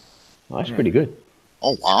 Oh, that's pretty good.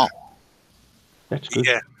 Oh wow, that's good.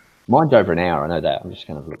 Yeah, mine's over an hour. I know that. I'm just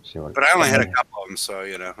going to look see what. But I only had a couple of them, so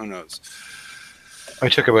who knows. I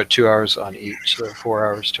took about 2 hours on each, so 4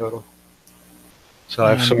 hours total. So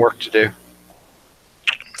I have some work to do.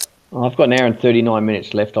 Well, I've got an hour and 39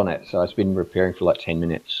 minutes left on it, so it's been repairing for like 10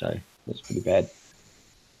 minutes, so that's pretty bad.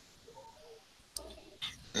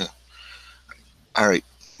 Yeah. All right.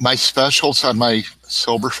 My specials on my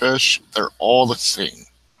silverfish, they're all the same.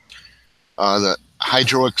 The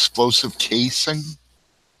hydro explosive casing.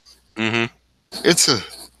 Mm-hmm. It's a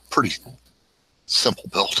pretty simple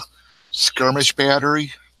build. Skirmish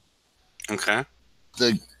battery. Okay.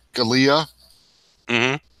 The Galea.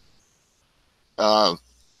 Mm-hmm.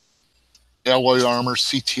 Alloy armor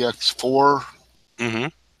CTX4. Mm-hmm.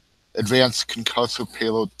 Advanced concussive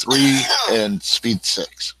payload 3 and speed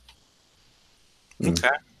 6. Okay.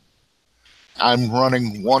 I'm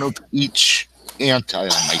running 1 of each anti on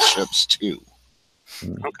my ships too.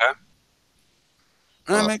 Okay.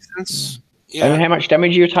 That makes sense. Yeah. And how much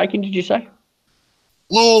damage you're taking, did you say?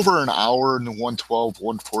 A little over an hour in the 112,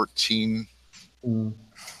 114.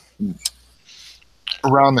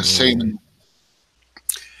 Around the same.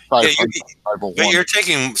 But you're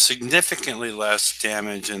taking significantly less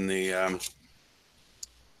damage in the X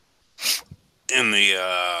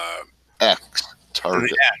target. In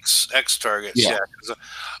the X targets. Yeah.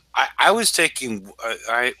 I was taking.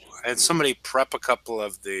 I had somebody prep a couple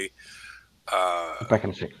of the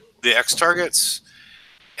X targets,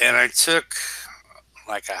 and I took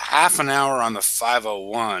like a half an hour on the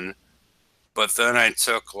 501, but then I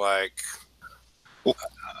took like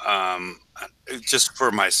just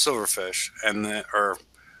for my silverfish,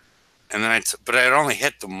 but I'd only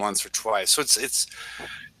hit them once or twice. So it's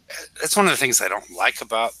one of the things I don't like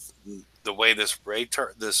about the way this raid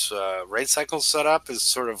cycle's set up is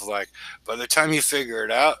sort of like by the time you figure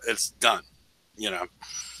it out, it's done. Yeah.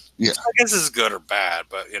 So I guess it's good or bad,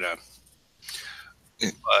 but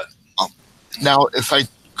now if I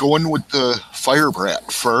go in with the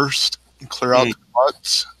Firebrat first and clear out the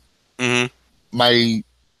butts, my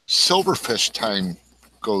silverfish time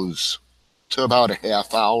goes to about a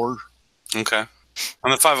half hour. Okay.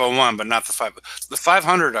 On the 501, but not the 5. The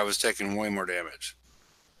 500, I was taking way more damage.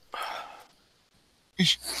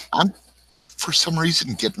 I'm, for some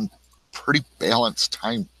reason, getting pretty balanced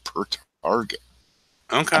time per target.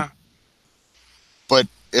 Okay. But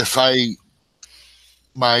if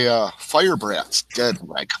my fire brat's dead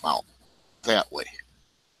when I come out that way.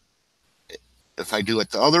 If I do it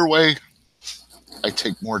the other way, I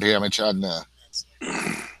take more damage on the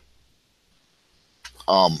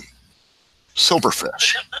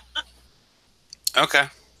silverfish. Okay.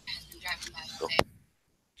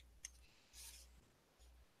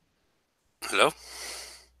 Hello?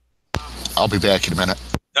 I'll be back in a minute.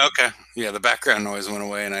 Okay. Yeah, the background noise went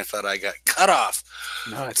away and I thought I got cut off.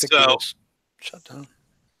 No, I think So- it was shut down.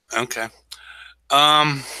 Okay.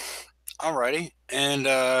 Alrighty. And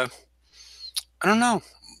I don't know.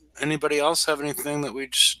 Anybody else have anything that we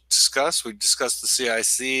should discuss? We discussed the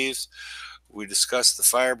CICs. We discussed the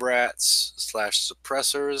fire brats /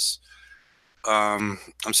 suppressors. I'm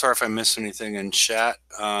sorry if I missed anything in chat.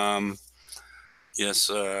 Yes,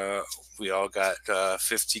 we all got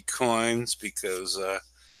 50 coins because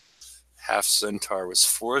Half Centaur was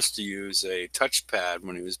forced to use a touchpad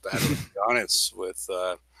when he was battling Giannis with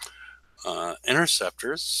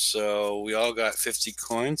interceptors. So we all got 50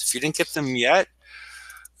 coins. If you didn't get them yet,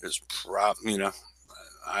 there's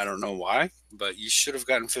I don't know why, but you should have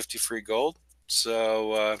gotten 50 free gold.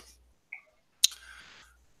 So,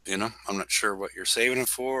 I'm not sure what you're saving it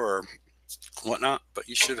for or whatnot, but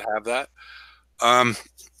you should have that.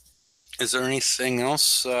 Is there anything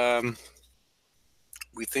else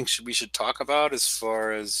we think we should talk about as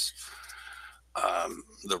far as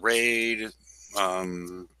the raid,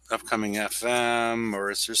 upcoming FM, or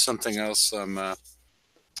is there something else I'm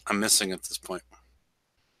missing at this point?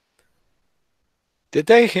 Did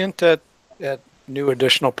they hint at new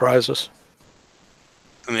additional prizes?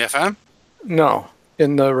 In the FM? No,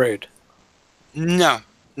 in the raid. No.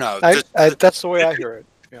 That's the way I hear it.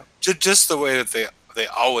 Yeah. Just the way that they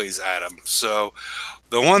always add them. So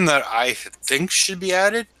the one that I think should be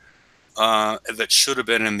added, that should have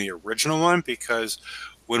been in the original one, because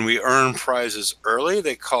when we earn prizes early,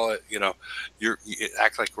 they call it, you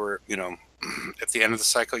act like we're, at the end of the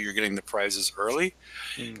cycle, you're getting the prizes early.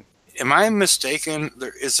 Mm. Am I mistaken?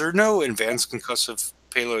 Is there no advanced concussive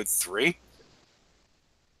payload 3?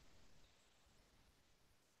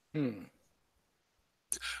 Isn't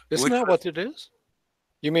Which that what it is?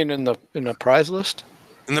 You mean in the prize list?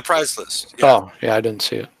 In the prize list. Yeah. Oh, yeah, I didn't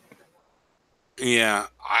see it. Yeah,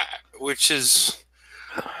 which is...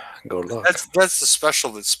 Go look. That's the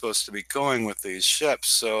special that's supposed to be going with these ships.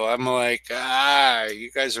 So I'm like,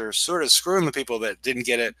 you guys are sort of screwing the people that didn't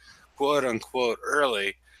get it, quote unquote,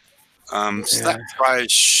 early. So that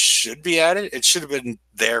prize should be added. It should have been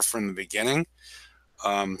there from the beginning,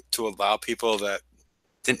 to allow people that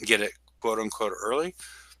didn't get it, quote unquote, early.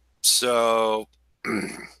 So,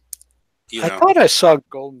 I thought I saw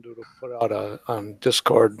Golden Doodle put out on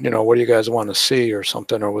Discord, what do you guys want to see or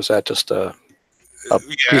something, or was that just a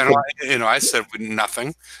people- I said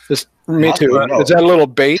nothing. Me too. Nothing, no. Is that a little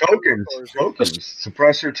bait? Tokens, Or is it tokens,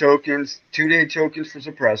 suppressor tokens, 2-day tokens for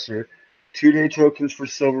suppressor, 2-day tokens for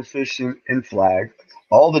silverfish and flag.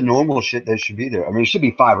 All the normal shit that should be there. I mean, it should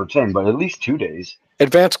be 5 or 10, but at least 2 days.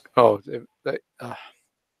 Advanced.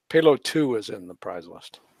 Payload 2 is in the prize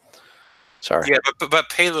list. Sorry. Yeah, but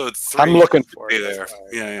payload 3. I'm looking for be it. there.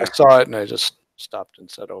 Yeah. I saw it and I just stopped and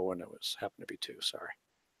said, "Oh," and it happened to be 2. Sorry.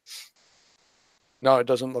 No, it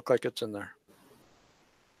doesn't look like it's in there.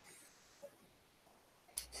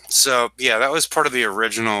 So yeah, that was part of the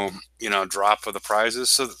original, drop of the prizes.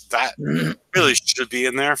 So that really should be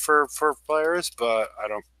in there for players, but I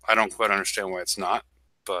don't quite understand why it's not.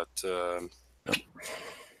 But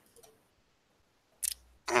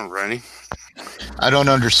alrighty. I don't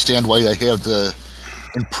understand why they have the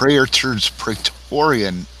Imperator's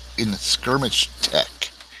Praetorian in the skirmish tech.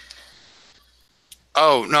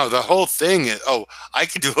 Oh no, the whole thing is. Oh, I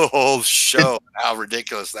could do a whole show on how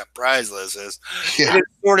ridiculous that prize list is. Yeah. It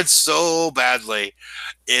is sorted so badly.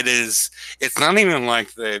 It's not even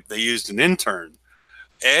like they used an intern.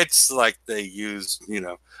 It's like they used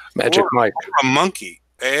Magic Mike. a monkey.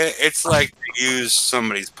 It's like they used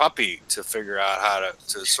somebody's puppy to figure out how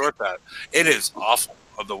to sort that. It is awful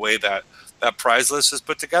of the way that prize list is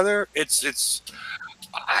put together. It's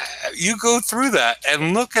you go through that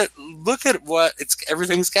and look at what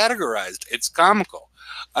everything's categorized. It's comical.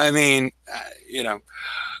 I mean, I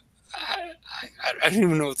don't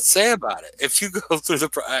even know what to say about it. If you go through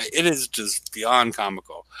it is just beyond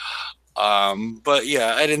comical. But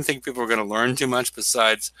yeah, I didn't think people were going to learn too much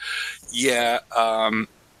besides, as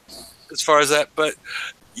far as that. But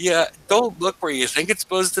yeah, don't look where you think it's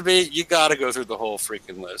supposed to be. You got to go through the whole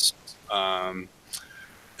freaking list.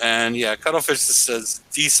 And yeah, Cuttlefish says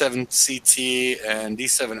D7CT and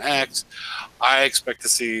D7X. I expect to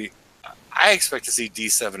see I expect to see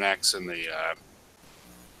D7X in the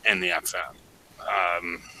FM.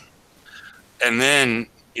 And then,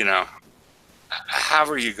 how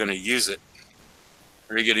are you going to use it?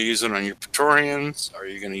 Are you going to use it on your Praetorians? Are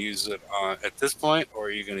you going to use it at this point? Or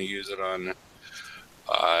are you going to use it on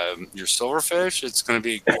your Silverfish? It's going to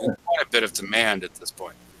be quite a bit of demand at this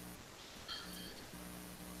point.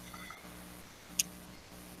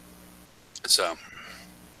 So,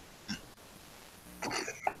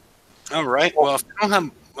 all right. Well, if you don't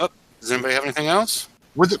have, does anybody have anything else?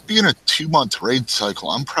 With it being a 2-month raid cycle,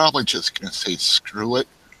 I'm probably just going to say screw it.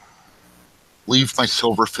 Leave my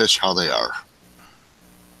Silverfish how they are.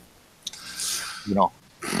 Yeah.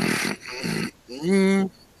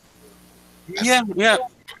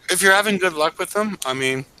 If you're having good luck with them, I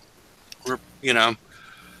mean, the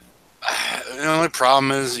only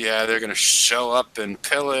problem is, they're going to show up and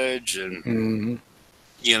pillage, and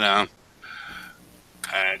I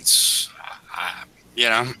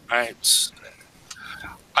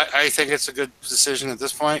think it's a good decision at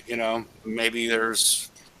this point. Maybe there's,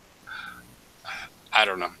 I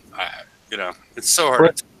don't know. It's so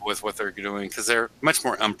hard to tell with what they're doing because they're much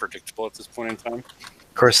more unpredictable at this point in time.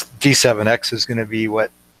 Of course, D7X is going to be going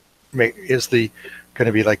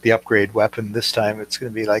to be like the upgrade weapon this time. It's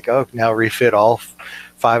going to be like, now refit all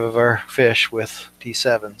 5 of our fish with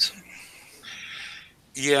D7s.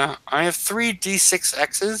 Yeah, I have 3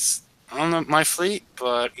 D6Xs on my fleet,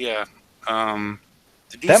 but that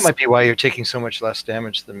might be why you're taking so much less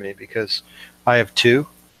damage than me, because I have 2,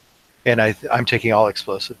 and I'm taking all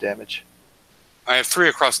explosive damage. I have 3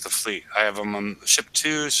 across the fleet. I have them on ship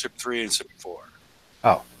 2, ship 3, and ship 4.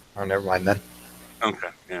 Oh, never mind then. Okay,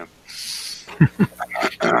 yeah. I'm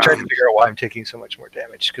trying to figure out why I'm taking so much more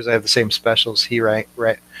damage, because I have the same specials he went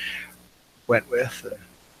with.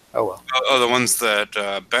 Oh well. Oh, the ones that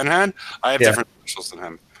Ben had? I have different specials than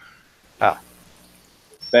him.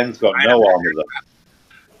 Ben's got no armor though.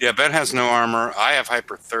 Yeah, Ben has no armor. I have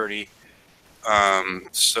Hyper 30.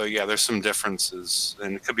 So yeah, there's some differences,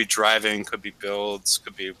 and it could be driving, could be builds,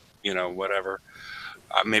 could be whatever.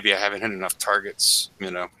 Maybe I haven't hit enough targets.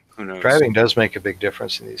 Who knows? Driving does make a big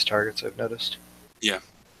difference in these targets, I've noticed. Yeah.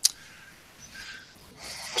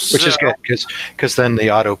 Which is good, because then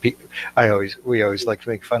the auto people. We always like to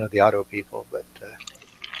make fun of the auto people, but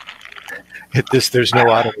there's no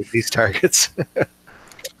auto with these targets.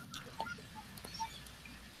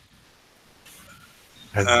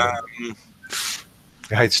 I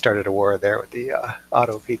started a war there with the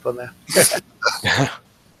auto people now.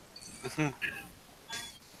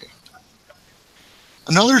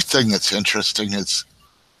 Another thing that's interesting is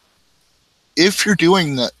if you're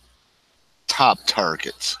doing the top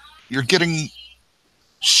targets, you're getting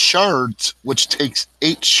shards, which takes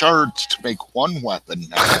 8 shards to make 1 weapon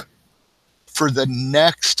now for the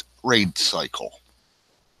next raid cycle.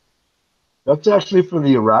 That's actually for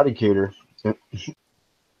the Eradicator.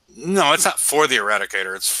 No, it's not for the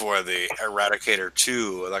Eradicator. It's for the Eradicator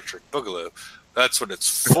 2 Electric Boogaloo. That's what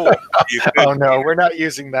it's for. Oh, no, we're not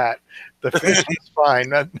using that. The fish is fine,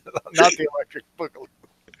 not the Electric Boogaloo.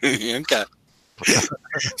 Okay.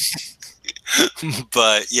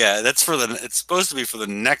 But yeah, it's supposed to be for the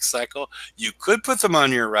next cycle. You could put them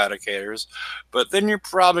on your Eradicators, but then you're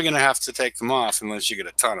probably going to have to take them off unless you get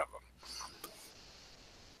a ton of them.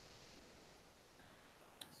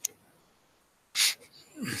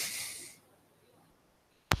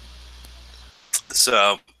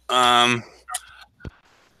 So,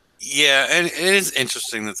 yeah, and it is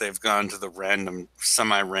interesting that they've gone to the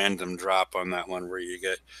semi-random drop on that one where you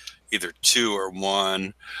get either 2 or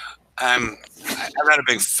 1. I'm not a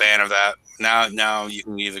big fan of that. Now you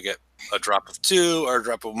can either get a drop of 2 or a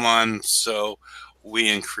drop of 1. So we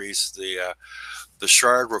increase the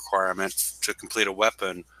shard requirement to complete a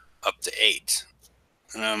weapon up to 8.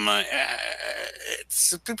 And I'm like,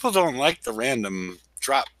 people don't like the random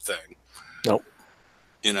drop thing. Nope.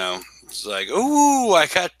 It's like, ooh, I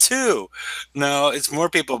got 2. No, it's more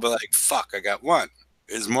people be like, fuck, I got 1.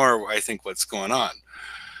 Is more, I think, what's going on.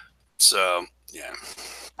 So, yeah.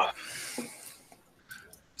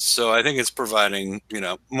 So I think it's providing,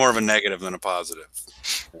 more of a negative than a positive.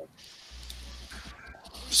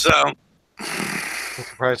 So. I'm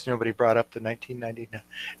surprised nobody brought up the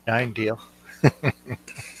 1999 deal.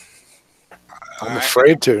 I'm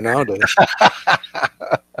afraid to nowadays.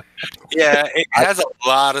 Yeah, it has a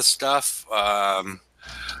lot of stuff.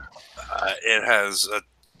 It has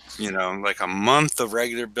like a month of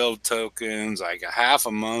regular build tokens, like a half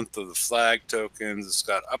a month of the flag tokens. It's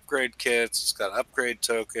got upgrade kits. It's got upgrade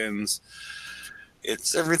tokens.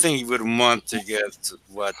 It's everything you would want to get.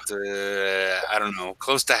 I don't know,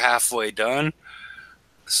 close to halfway done.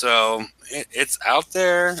 So it's out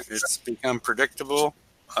there. It's become predictable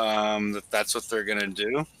that's what they're going to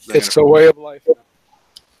do. It's the way of life.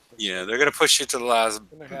 Yeah, they're going to push you to the last.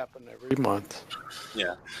 It's going to happen every month.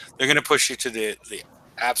 Yeah, they're going to push you to the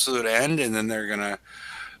absolute end, and then they're going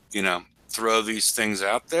to, throw these things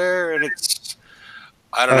out there, and it's.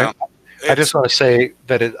 I don't know. I just want to say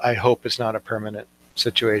that I hope it's not a permanent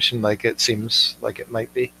situation like it seems like it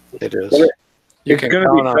might be. It is. Well, You it's can going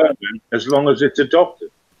to be count on permanent as long as it's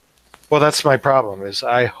adopted. Well, that's my problem. Is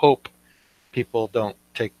I hope people don't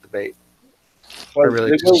take the bait. Well,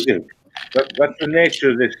 really they will just- do. That's the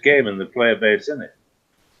nature of this game and the player base, isn't it?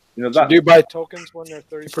 You know So that. do you buy tokens when they're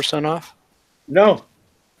 30% off? No.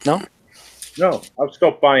 No? No, I've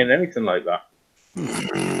stopped buying anything like that.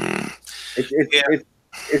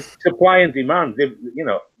 It's supply and demand.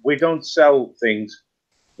 We don't sell things.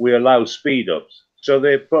 We allow speed ups. So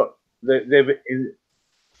they've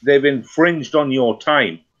infringed on your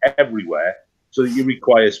time everywhere, so that you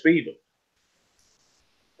require speed up.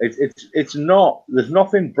 It's not. There's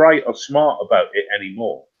nothing bright or smart about it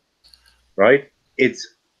anymore, right? It's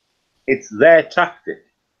their tactic.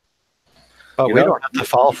 But You we know? don't have to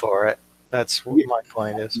fall for it. That's what my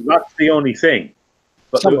point is. That's the only thing.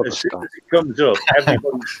 But Some of as us soon don't. as it comes up,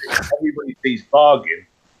 everybody sees bargain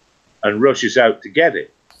and rushes out to get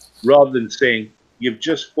it, rather than saying, you've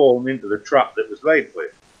just fallen into the trap that was laid for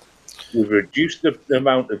you. We've reduced the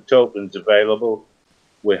amount of tokens available.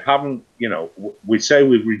 We haven't, we say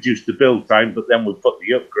we've reduced the build time, but then we put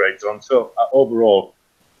the upgrades on. So overall,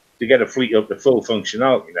 to get a fleet up to full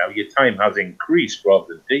functionality now, your time has increased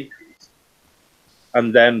rather than decreased.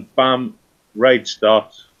 And then, bam, raid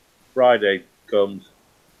starts, Friday comes,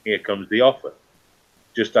 here comes the offer.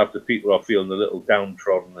 Just after people are feeling a little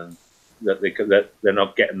downtrodden and that they're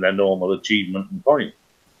not getting their normal achievement and point.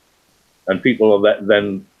 And people are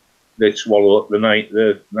then they swallow up the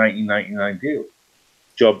 1999 deal.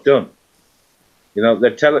 Job done.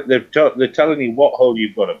 They're telling you what hull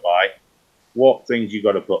you've got to buy, what things you've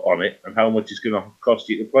got to put on it, and how much it's going to cost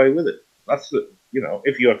you to play with it. That's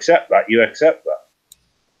if you accept that, you accept that.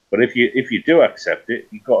 But if you do accept it,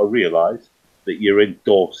 you've got to realise that you're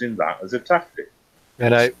endorsing that as a tactic.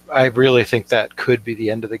 And I really think that could be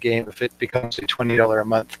the end of the game if it becomes a $20 a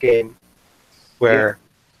month game where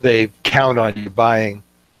they count on you buying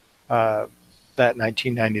that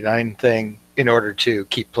 1999 thing in order to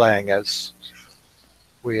keep playing, as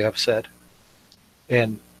we have said.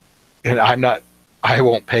 And I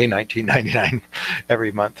won't pay $19.99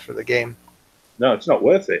 every month for the game. No, it's not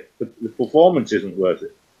worth it. The performance isn't worth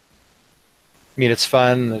it. I mean, it's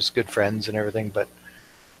fun. There's good friends and everything, but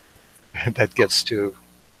that gets to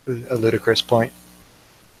a ludicrous point.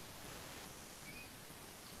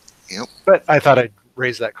 Yep. But I thought I'd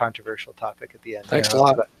raise that controversial topic at the end. Thanks a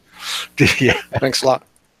lot. Yeah. Thanks a lot.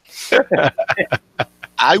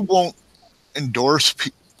 I won't endorse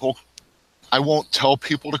people. I won't tell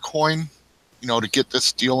people to coin, to get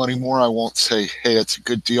this deal anymore. I won't say, hey, it's a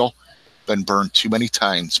good deal. Been burned too many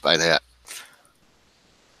times by that.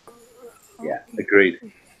 Yeah, agreed.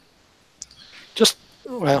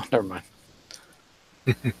 Well, never mind.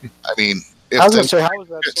 I mean, I was going to if say, how is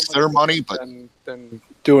that it's so their much money, different than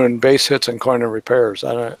doing base hits and coin and repairs?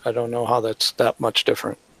 I don't know how that's that much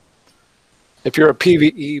different. If you're a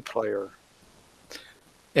PvE player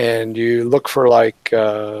and you look for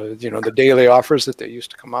the daily offers that they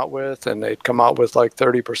used to come out with, and they'd come out with like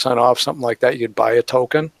 30% off, something like that, you'd buy a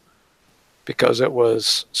token because it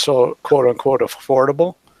was so quote unquote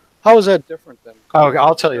affordable. How is that different than? Oh,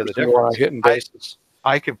 I'll tell you the difference. Hitting bases.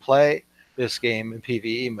 I could play this game in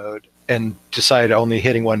PvE mode and decide only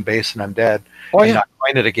hitting one base and I'm dead. Oh, and not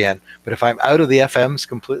find it again. But if I'm out of the FMs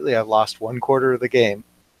completely, I've lost 1/4 of the game.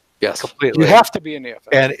 Yes, completely. You have to be in the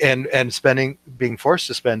FM. And being forced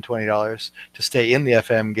to spend $20 to stay in the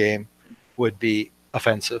FM game would be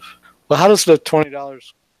offensive. Well, how does the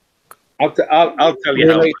 $20 I'll tell you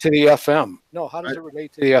relate to the FM? No, how does it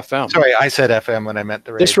relate to the FM? Sorry, I said FM when I meant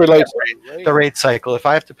the raid. This relates to the raid cycle. If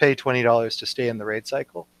I have to pay $20 to stay in the raid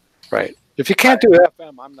cycle, right? If you can't do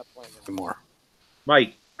FM, I'm not playing anymore.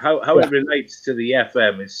 Mike, how it relates to the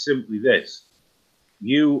FM is simply this: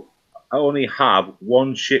 you only have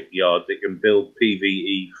one shipyard that can build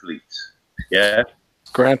PvE fleets. Yeah.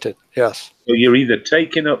 Granted, yes. So you're either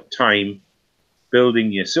taking up time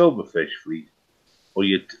building your Silverfish fleet, or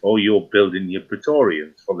you're building your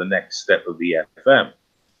Praetorians for the next step of the FM.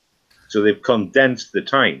 So they've condensed the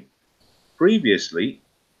time. Previously,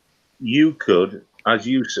 you could, as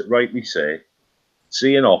you rightly say,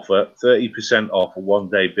 see an offer 30% off a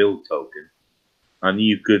 1-day build token, and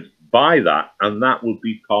you could buy that, and that would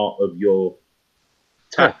be part of your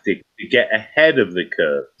tactic to get ahead of the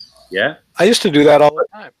curve. Yeah, I used to do that all the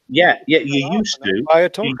time. yeah. You used to Buy a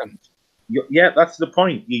token. Yeah, that's the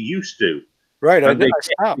point. You used to. Right, I And did. I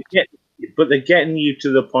stopped. but they're getting you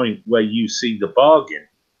to the point where you see the bargain.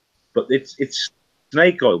 But it's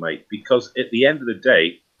snake oil, mate, because at the end of the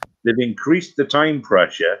day, they've increased the time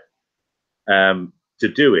pressure to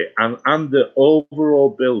do it, and the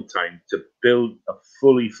overall build time to build a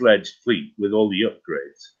fully fledged fleet with all the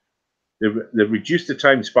upgrades. They've reduced the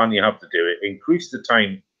time span you have to do it, increased the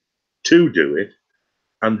time to do it,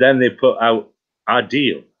 and then they put out our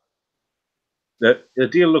deal. The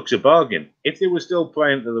deal looks a bargain. If they were still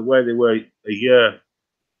playing to the way they were a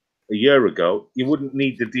year ago, you wouldn't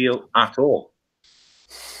need the deal at all.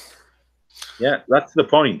 Yeah, that's the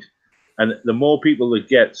point. And the more people that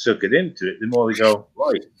get suckered into it, the more they go,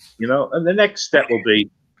 right, you know. And the next step will be,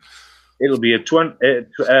 it'll be a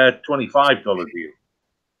 $25 deal.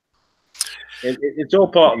 It's all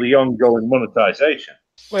part of the ongoing monetization.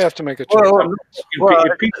 We have to make a choice.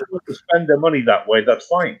 If people want to spend their money that way, that's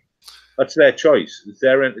fine. That's their choice. It's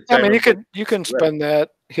their entertainment. I mean, you can spend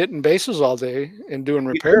that hitting bases all day and doing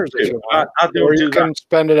repairs if you want, or you can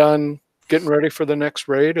spend it on getting ready for the next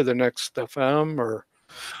raid or the next FM or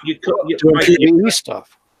doing PvE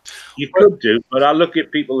stuff. You could do, but I look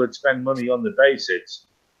at people that spend money on the basics,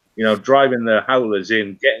 you know, driving their howlers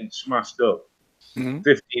in, getting smashed up, 15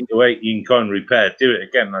 to 18 coin repair, do it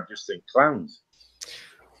again. I just think clowns.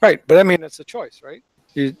 Right, but I mean, it's a choice, right?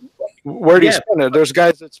 Where do you spend it? There's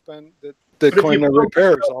guys that spend that coin their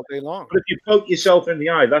repairs all day long. But if you poke yourself in the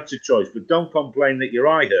eye, that's a choice. But don't complain that your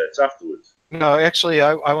eye hurts afterwards. No, actually,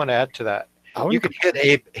 I want to add to that. You can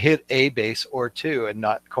hit a base or two and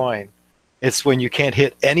not coin. It's when you can't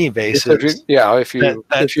hit any bases.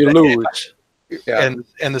 If you lose. Yeah.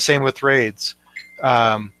 And the same with raids.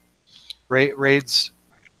 Raids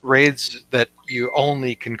that you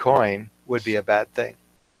only can coin would be a bad thing.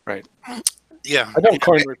 Right. Yeah. I don't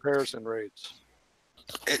coin repairs and raids.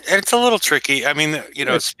 It's a little tricky. I mean, you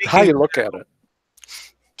know, it's how you look at it.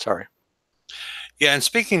 Sorry. Yeah, and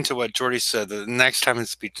speaking to what Jordy said, the next time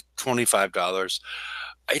it's be $25.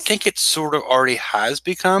 I think it sort of already has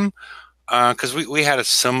become, because we had a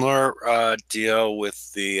similar deal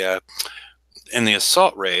with the in the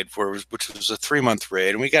assault raid, which was a 3-month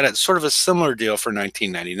raid, and we got a sort of a similar deal for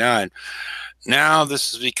 $19.99. Now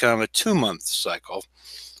this has become a 2-month cycle,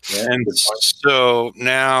 and so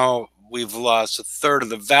now we've lost a third of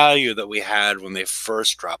the value that we had when they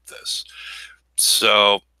first dropped this.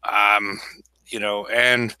 So, you know,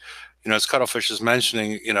 and, you know, as Cuttlefish is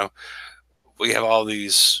mentioning, you know, we have all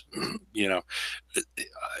these, you know,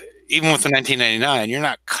 even with the $19.99, you're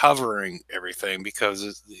not covering everything because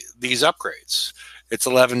of these upgrades. It's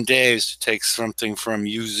 11 days to take something from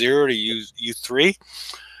U0 to U3.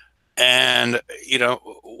 And, you know,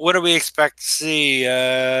 what do we expect to see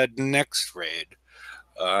next raid?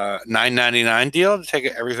 $9.99 deal to take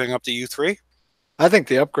everything up to U3? I think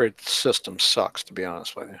the upgrade system sucks, to be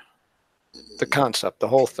honest with you. The concept, the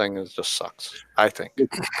whole thing just sucks, I think.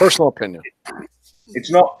 Personal opinion. It's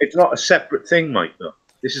not a separate thing, Mike, though.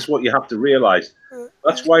 This is what you have to realize.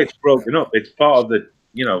 That's why it's broken up. It's part of the,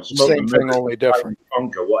 you know, same thing, only different.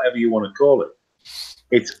 Conquer, whatever you want to call it.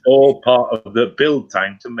 It's all part of the build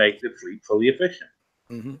time to make the fleet fully efficient.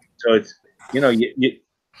 So it's, you know, you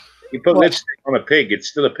put lipstick on a pig, it's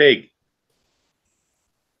still a pig.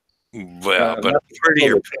 Well, but a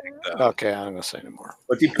prettier pig, though. Okay, I'm not going to say anymore.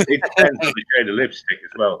 But it depends on the shade of lipstick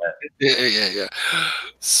as well. Yeah.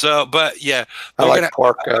 So, but yeah. I like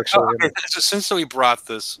pork, actually. Okay, so since we brought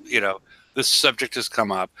this, you know, this subject has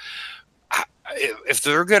come up. If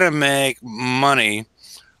they're going to make money,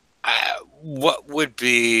 what would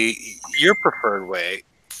be your preferred way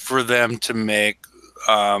for them to make,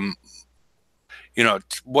 you know,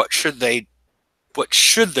 what should they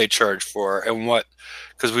charge for, and what,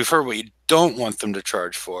 because we've heard what you don't want them to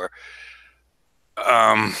charge for.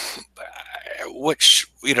 Which,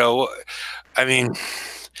 you know, I mean,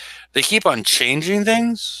 they keep on changing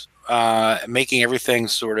things, making everything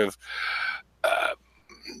sort of,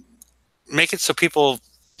 make it so people,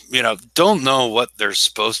 you know, don't know what they're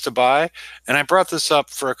supposed to buy. And I brought this up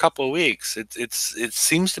for a couple of weeks. It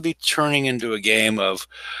seems to be turning into a game of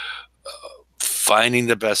finding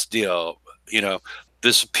the best deal. You know,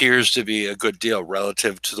 this appears to be a good deal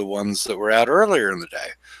relative to the ones that were out earlier in the day,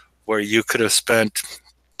 where you could have spent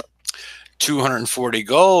 240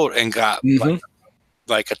 gold and got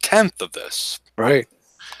like a tenth of this. Right.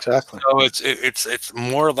 Exactly. So it's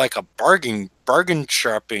more like a bargain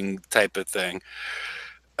shopping type of thing.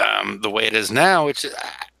 The way it is now,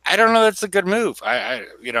 I don't know. That's a good move.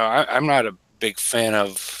 I'm not a big fan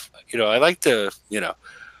of, I like to,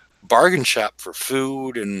 bargain shop for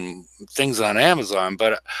food and things on Amazon,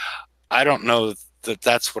 but I don't know that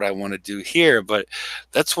that's what I want to do here. But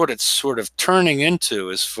that's what it's sort of turning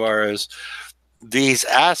into as far as these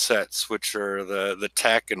assets, which are the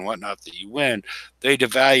tech and whatnot that you win. They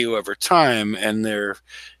devalue over time, and they're,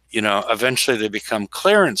 eventually they become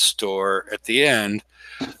clearance store at the end.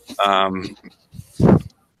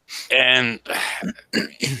 And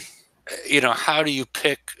how do you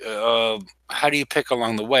pick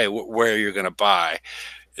along the way where you're going to buy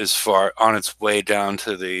as far on its way down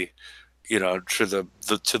to the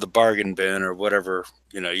to the bargain bin or whatever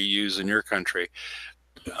you use in your country.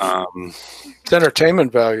 It's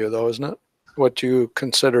entertainment value, though, isn't it? What you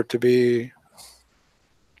consider to be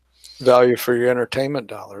value for your entertainment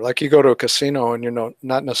dollar. Like you go to a casino and you're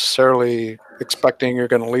not necessarily expecting you're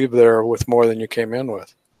going to leave there with more than you came in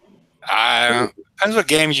with. Depends what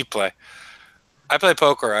games you play. I play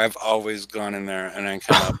poker. I've always gone in there and then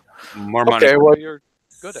come up more money. Okay, well, you're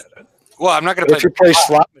good at it. Well, I'm not going to play. If you play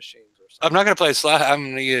slot machines or something. I'm not going to play slot.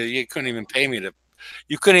 You couldn't even pay me to.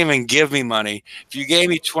 You couldn't even give me money. If you gave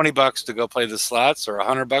me $20 to go play the slots or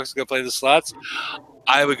 $100 to go play the slots,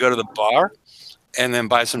 I would go to the bar and then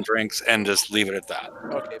buy some drinks and just leave it at that.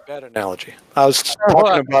 Okay, bad analogy. I was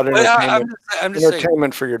talking about entertainment. I'm just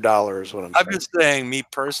entertainment for your dollar is what I'm saying. I'm just saying, me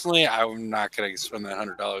personally, I'm not going to spend that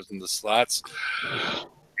 $100 in the slots,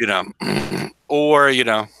 or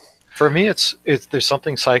For me, it's there's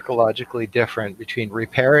something psychologically different between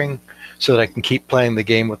repairing so that I can keep playing the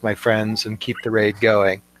game with my friends and keep the raid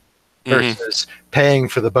going, versus paying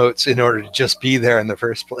for the boats in order to just be there in the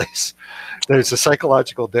first place. There's a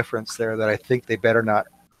psychological difference there that I think they better not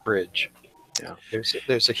bridge. Yeah,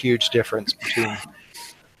 there's a huge difference between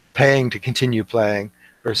paying to continue playing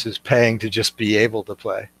versus paying to just be able to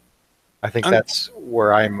play. I think that's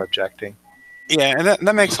where I'm objecting. Yeah, and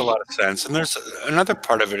that makes a lot of sense. And there's another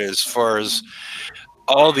part of it as far as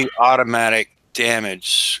all the automatic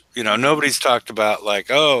damage. Nobody's talked about like,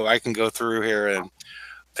 oh, I can go through here and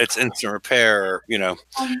it's instant repair. When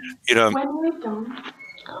we're done.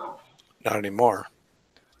 Not anymore.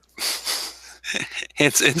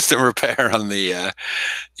 It's instant repair on the,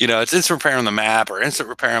 it's instant repair on the map or instant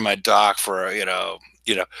repair on my dock for,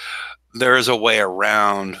 there is a way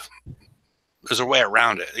around. There's a way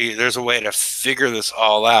around it. There's a way to figure this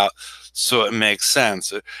all out so it makes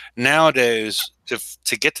sense. Nowadays,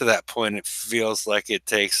 to get to that point, it feels like it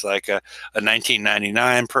takes like a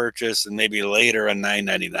 $19.99 purchase and maybe later a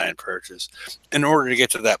 $9.99 purchase in order to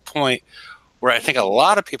get to that point where I think a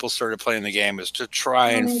lot of people started playing the game is to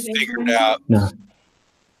try and figure it out, and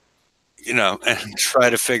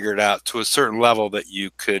try to figure it out to a certain level that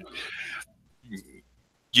you could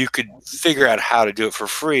figure out how to do it for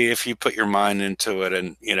free if you put your mind into it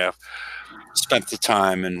and, spent the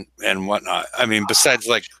time and whatnot. I mean, besides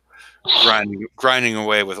like grinding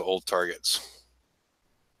away with old targets.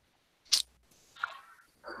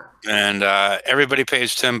 And everybody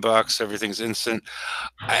pays $10. Everything's instant.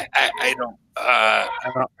 I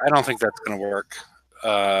don't think that's going to work,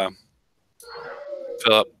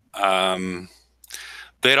 Philip.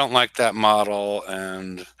 They don't like that model,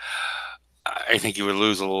 and I think you would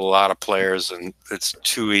lose a lot of players, and it's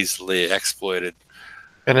too easily exploited.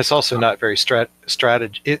 And it's also not very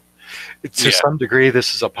strategy. To some degree,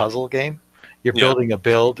 this is a puzzle game. You're building a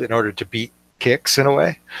build in order to beat kicks in a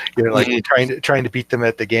way. You're like trying to beat them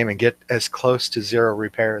at the game and get as close to zero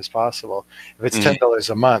repair as possible. If it's $10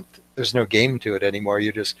 a month, there's no game to it anymore.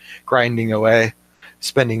 You're just grinding away,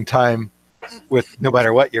 spending time with no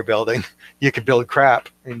matter what you're building. You could build crap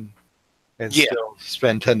and still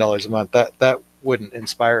spend $10 a month. That wouldn't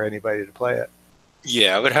inspire anybody to play it.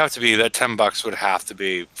 Yeah, it would have to be that $10 would have to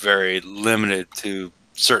be very limited to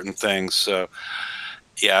certain things. So,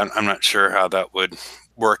 yeah, I'm not sure how that would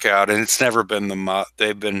work out, and it's never been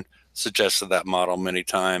they've been suggested that model many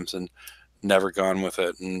times and never gone with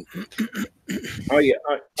it. And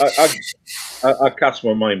I cast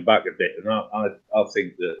my mind back a bit, and I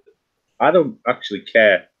think that I don't actually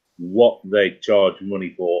care what they charge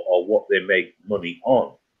money for or what they make money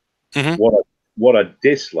on. What I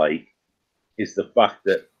dislike is the fact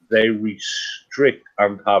that they restrict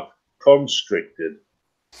and have constricted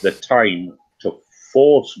the time to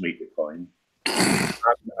force me to coin,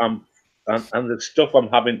 and the stuff I'm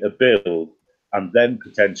having to build and then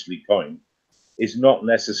potentially coin is not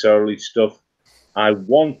necessarily stuff I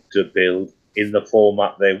want to build in the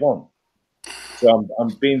format they want. So I'm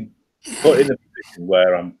being put in a position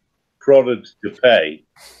where I'm prodded to pay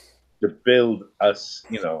to build as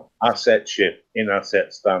asset shift in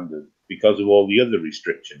asset standard because of all the other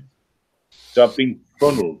restrictions. So I've been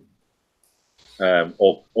funneled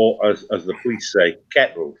or as the police say,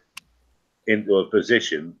 kettled into a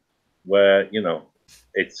position where, you know,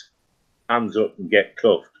 it's hands up and get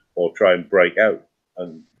cuffed or try and break out,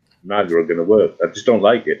 and neither are going to work. I just don't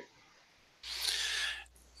like it.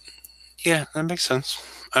 Yeah, that makes sense.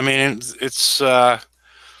 I mean, it's I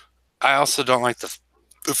also don't like the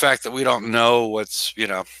fact that we don't know what's, you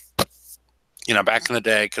know, back in the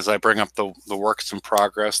day, because I bring up the works in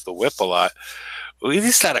progress, the whip a lot. We at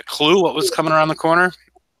least had a clue what was coming around the corner.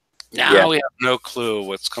 Now we have no clue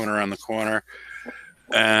what's coming around the corner.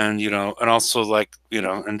 And, you know, and also, like, you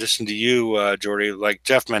know, in addition to you, Jordy, like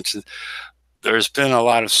Jeff mentioned, there's been a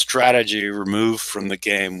lot of strategy removed from the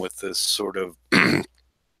game with this sort of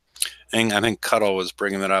thing. I think Cuddle was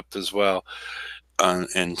bringing that up as well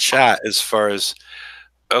in chat, as far as,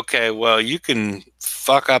 okay, well, you can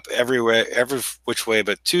fuck up everywhere, every which way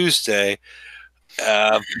but Tuesday.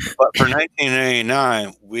 But for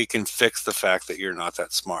 1989, we can fix the fact that you're not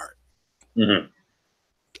that smart. Mm-hmm.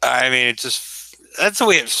 I mean, it just, that's the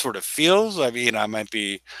way it sort of feels. I mean, I might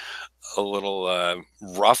be a little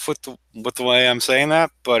rough with the way I'm saying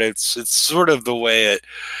that, but it's sort of the way it,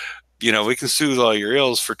 you know, we can soothe all your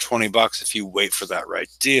ills for $20 if you wait for that right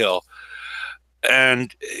deal.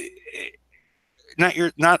 And now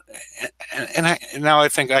I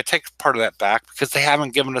think I take part of that back, because they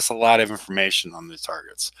haven't given us a lot of information on the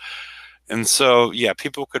targets. And so, yeah,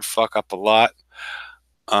 people could fuck up a lot.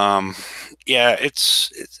 Yeah, it's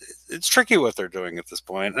tricky what they're doing at this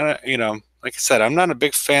point. And, you know, like I said, I'm not a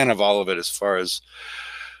big fan of all of it, as far as,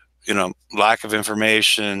 you know, lack of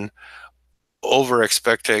information, over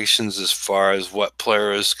expectations as far as what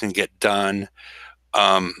players can get done.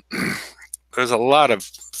 There's a lot of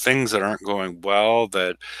things that aren't going well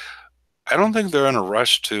that I don't think they're in a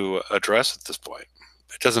rush to address at this point.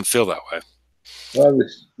 It doesn't feel that way. Well,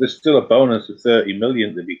 there's still a bonus of 30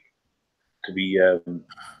 million to be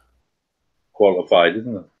qualified,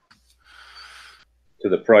 isn't it? To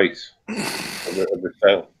the price of the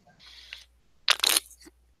sale.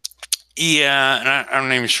 Yeah, and I'm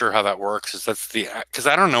not even sure how that works. Because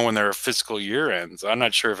I don't know when their fiscal year ends. I'm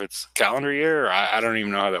not sure if it's calendar year, or I don't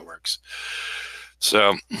even know how that works.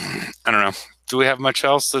 So, I don't know. Do we have much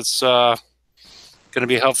else that's going to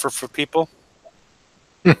be helpful for people?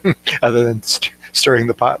 Other than stirring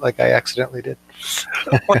the pot like I accidentally did.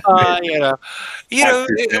 You know,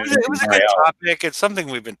 it was a good topic. It's something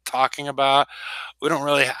we've been talking about. We don't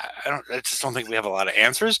really, I just don't think we have a lot of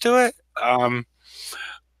answers to it.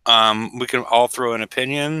 We can all throw in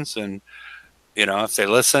opinions, and, you know, if they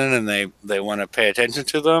listen and they want to pay attention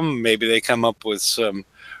to them, maybe they come up with some,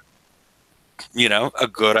 you know, a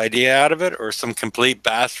good idea out of it, or some complete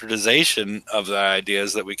bastardization of the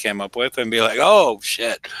ideas that we came up with, and be like, oh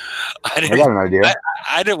shit, I got an idea.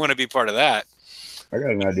 I didn't want to be part of that. I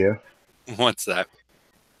got an idea. What's that?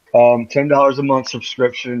 $10 a month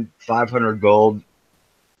subscription, 500 gold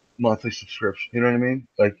monthly subscription. You know what I mean?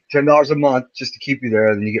 Like $10 a month just to keep you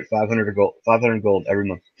there, and then you get 500 gold every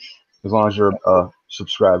month, as long as you're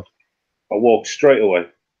subscribed. I walk straight away.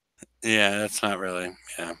 Yeah, that's not really.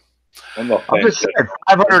 Yeah, I'm just saying,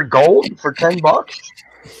 500 gold for $10.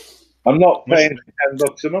 I'm not paying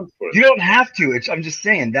 $10 a month for it. You don't have to. I'm just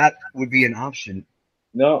saying that would be an option.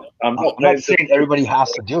 No, I'm not. I'm not saying everybody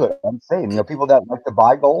has to do it. I'm saying, you know, people that like to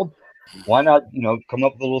buy gold, why not, you know, come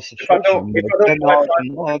up with a little subscription? $10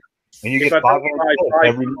 a month, and you get 500 gold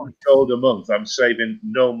every month. Gold a month. I'm saving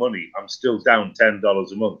no money. I'm still down $10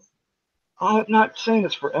 a month. I'm not saying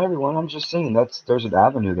it's for everyone. I'm just saying there's an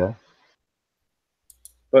avenue there.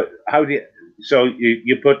 But how do you? So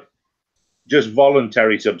you put just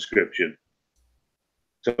voluntary subscription.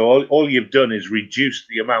 So all you've done is reduce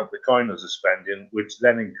the amount the coiners are spending, which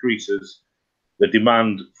then increases the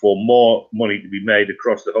demand for more money to be made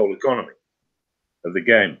across the whole economy of the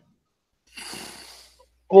game.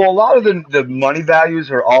 Well, a lot of the money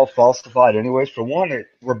values are all falsified anyways. For one,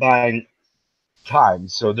 we're buying time,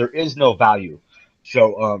 so there is no value.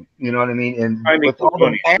 So, you know what I mean? And with all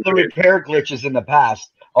the repair glitches in the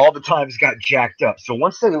past, all the times got jacked up. So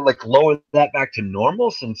once they like lower that back to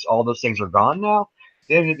normal, since all those things are gone now,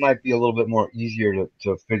 then it might be a little bit more easier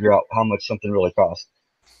to figure out how much something really costs.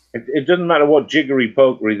 It doesn't matter what jiggery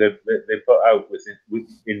pokery they put out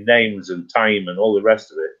in names and time and all the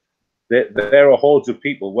rest of it. There are hordes of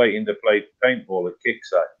people waiting to play paintball at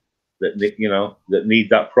Kickstarter that need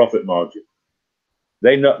that profit margin.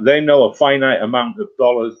 They know a finite amount of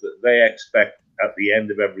dollars that they expect at the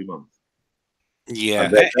end of every month. Yeah,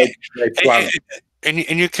 they plan. And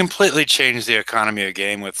you completely change the economy of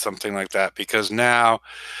game with something like that, because now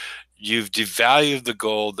you've devalued the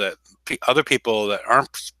gold that other people that aren't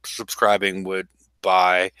subscribing would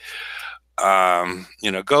buy.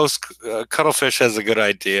 Ghost Cuttlefish has a good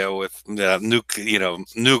idea with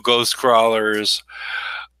new ghost crawlers.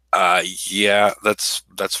 Yeah,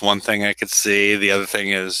 that's one thing I could see. The other thing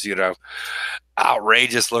is,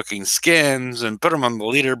 outrageous looking skins and put them on the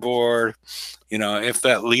leaderboard. If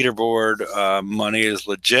that leaderboard money is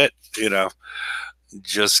legit,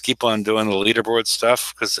 just keep on doing the leaderboard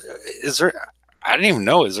stuff. Because I didn't even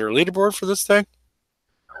know, is there a leaderboard for this thing?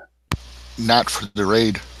 Not for the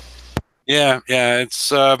raid. Yeah, it's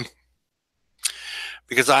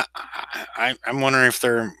because I'm wondering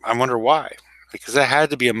I wonder why, because that had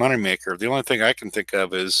to be a moneymaker. The only thing I can think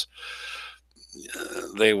of is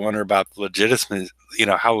they wonder about legitimacy,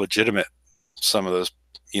 how legitimate some of those,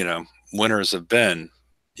 winners have been.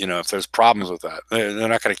 If there's problems with that, they're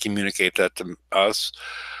not going to communicate that to us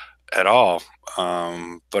at all.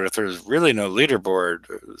 But if there's really no leaderboard,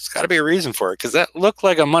 there's got to be a reason for it, because that looked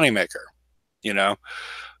like a moneymaker.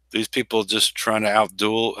 These people just trying to a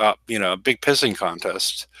big pissing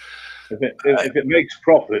contest. If it makes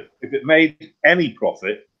profit, if it made any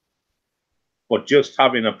profit, but just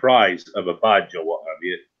having a prize of a badge or what have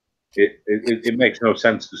you, it makes no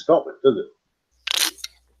sense to stop it, does it?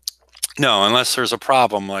 No, unless there's a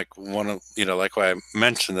problem like like what I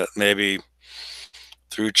mentioned, that maybe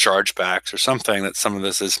through chargebacks or something that some of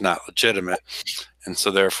this is not legitimate, and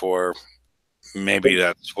so therefore maybe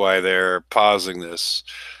that's why they're pausing this.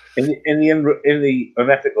 In the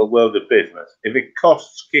unethical world of business, if it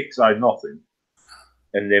costs Kixeye nothing,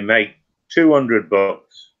 and they make $200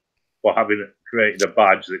 for having created a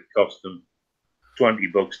badge that cost them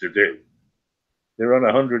 $20 to do, they're on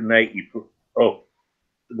 180. Oh,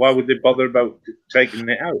 why would they bother about taking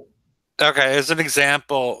it out? Okay, as an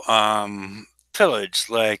example, pillage,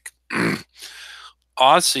 like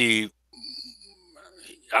Aussie.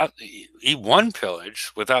 He won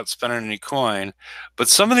pillage without spending any coin, but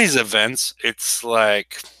some of these events, it's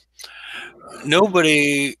like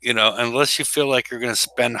nobody, unless you feel like you're going to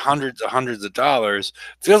spend hundreds of dollars,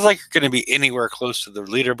 feels like you're going to be anywhere close to the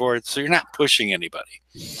leaderboard. So you're not pushing anybody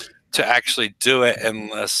to actually do it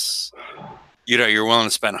unless you're willing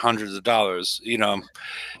to spend hundreds of dollars.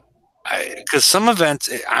 Because some events,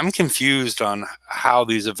 I'm confused on how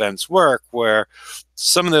these events work, where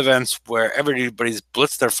some of the events where everybody's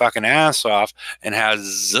blitzed their fucking ass off and has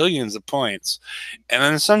zillions of points, and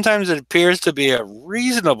then sometimes it appears to be a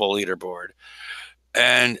reasonable leaderboard,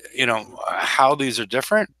 and how these are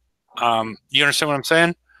different. You understand what I'm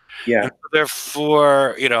saying? Yeah. And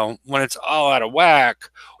therefore, when it's all out of whack,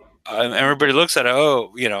 and everybody looks at it,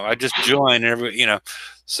 I just joined, and everybody,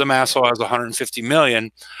 some asshole has 150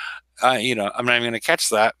 million. I'm not even going to catch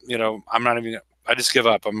that. I'm not even. I just give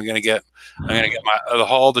up. I'm going to get the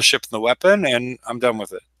hull, the ship, and the weapon, and I'm done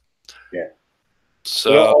with it. Yeah.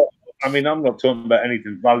 So, well, I'm not talking about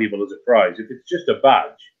anything valuable as a prize. If it's just a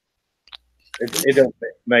badge, it don't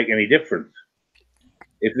make any difference.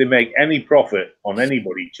 If they make any profit on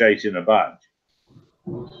anybody chasing a badge,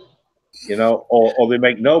 or they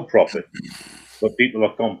make no profit, but people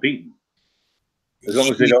are competing, as long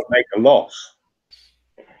as they don't make a loss.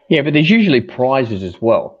 Yeah, but there's usually prizes as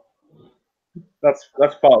well. That's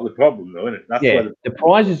part of the problem, though, isn't it? That's where the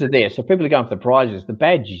prizes are there, so people are going for the prizes. The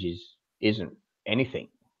badges isn't anything.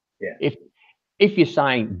 Yeah. If you're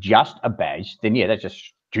saying just a badge, then yeah, that's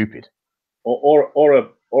just stupid. Or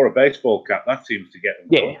a baseball cap, that seems to get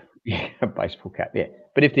them. Yeah, a baseball cap. Yeah,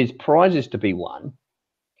 but if there's prizes to be won,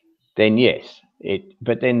 then yes,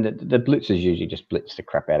 But then the blitzers usually just blitz the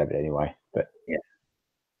crap out of it anyway. But yeah.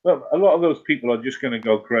 Well, a lot of those people are just going to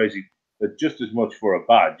go crazy, but just as much for a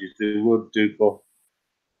badge as they would do for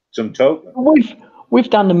some token. We've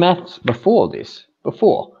done the maths before,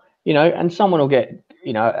 and someone will get,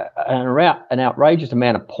 an outrageous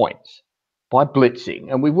amount of points by blitzing,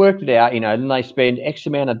 and we worked it out, and they spend X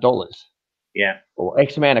amount of dollars, or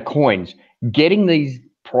X amount of coins getting these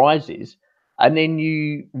prizes, and then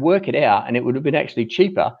you work it out, and it would have been actually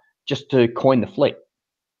cheaper just to coin the fleet.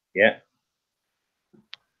 Yeah.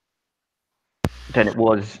 Than it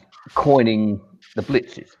was coining the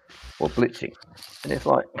blitzes or blitzing. And it's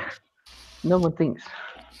like, no one thinks.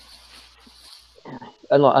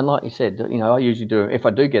 And like you said, I usually do, if I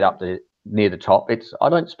do get up to near the top, I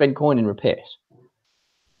don't spend coin in repairs.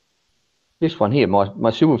 This one here, my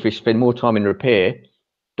silverfish spend more time in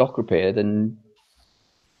dock repair, than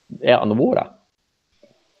out on the water.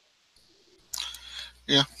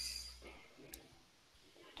 Yeah.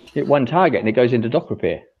 Hit one target and it goes into dock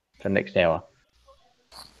repair for the next hour.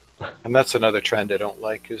 And that's another trend I don't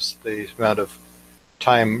like, is the amount of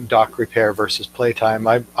time dock repair versus playtime.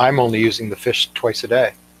 I'm only using the fish twice a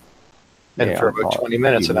day, and for about 20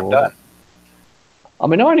 minutes, and I'm done. I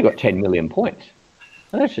mean, I only got 10 million points.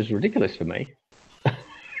 That's just ridiculous for me.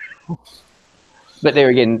 But there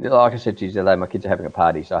again, like I said to you today, my kids are having a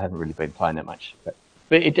party, so I haven't really been playing that much. But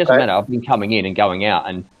it doesn't matter. I've been coming in and going out,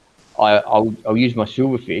 and I'll use my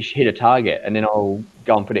silverfish, hit a target, and then I'll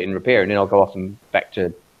go and put it in repair, and then I'll go off and back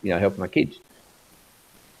to helping my kids.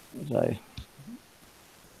 So,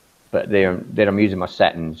 but then I'm using my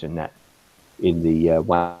Saturns and that in the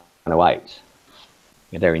 108s.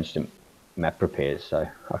 They're instant map repairs, so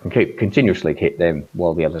I can continuously hit them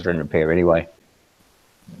while the others are in repair anyway.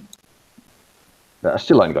 But I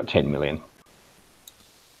still only got 10 million.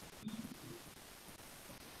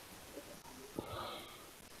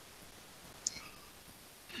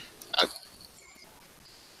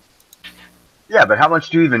 Yeah, but how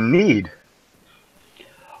much do you even need?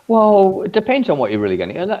 Well, it depends on what you're really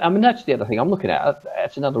going to. I mean, that's the other thing I'm looking at.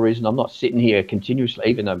 That's another reason I'm not sitting here continuously,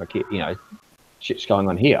 even though my kid, shit's going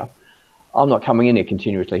on here. I'm not coming in here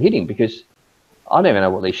continuously hitting because I don't even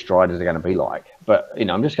know what these striders are going to be like. But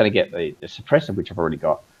I'm just going to get the suppressor, which I've already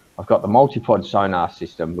got. I've got the multi-pod sonar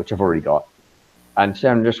system, which I've already got, and so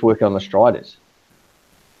I'm just working on the striders.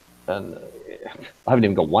 And I haven't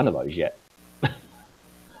even got one of those yet.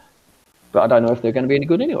 But I don't know if they're going to be any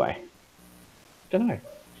good anyway. Don't know.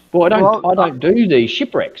 Well, I don't do the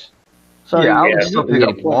shipwrecks. So I would still pick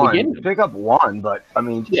up one. Pick up one, but I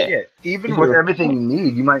mean, shit. Even with everything you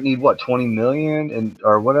need, you might need 20 million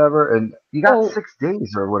or whatever, and you got 6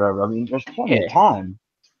 days or whatever. I mean, there's plenty of time.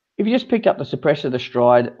 If you just pick up the suppressor, the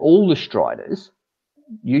stride, all the striders,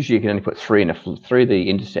 usually you can only put three of the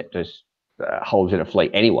interceptors holes in a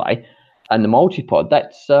fleet anyway, and the multipod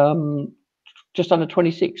that's just under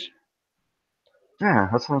 26. Yeah,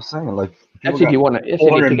 that's what I'm saying. Like, that's if you want to.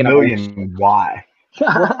 400 million. Why?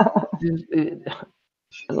 400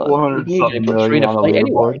 million on the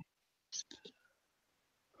anyway.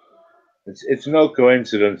 It's no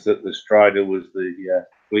coincidence that the Strider was the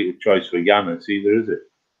fleet of choice for Yanis either, is it?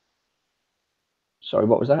 Sorry,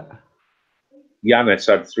 what was that? Yanis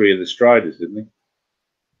had 3 of the Striders, didn't he?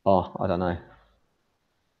 Oh, I don't know.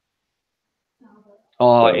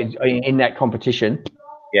 Oh, in that competition?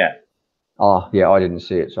 Yeah. Oh, yeah, I didn't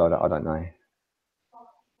see it, so I don't know.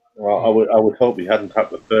 Well, I would hope he hadn't had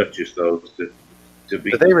to purchase those to be.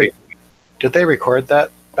 Did they record that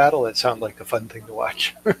battle? It sounded like a fun thing to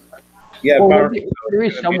watch. Yeah, well, there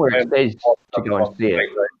is somewhere it says to go and see it.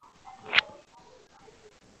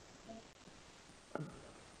 It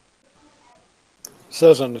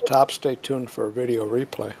says on the top, stay tuned for a video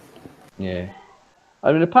replay. Yeah.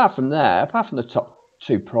 I mean, apart from the top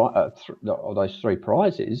 2 of those 3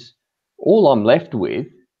 prizes, all I'm left with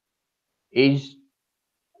is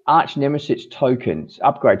Arch Nemesis tokens,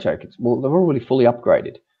 upgrade tokens. Well, they're already fully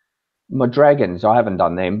upgraded. My dragons, I haven't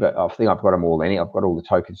done them, but I think I've got them all. I've got all the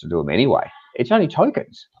tokens to do them anyway. It's only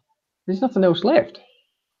tokens. There's nothing else left.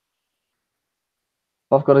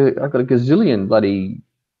 I've got a gazillion bloody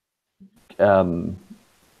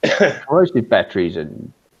corrosive batteries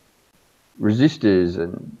and resistors,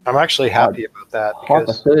 and I'm actually happy about that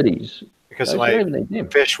Hyper 30s because my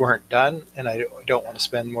fish weren't done, and I don't want to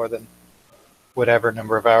spend more than whatever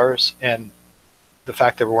number of hours. And the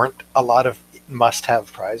fact there weren't a lot of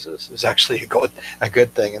must-have prizes is actually a good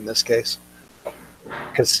thing in this case,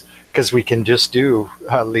 because we can just do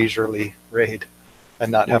a leisurely raid and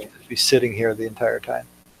not have to be sitting here the entire time.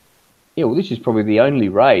 Yeah, well, this is probably the only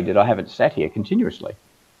raid that I haven't sat here continuously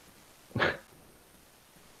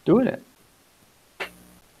doing it.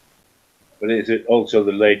 But is it also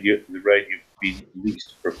the raid you've been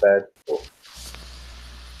least prepared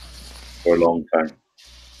for a long time?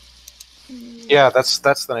 Yeah, that's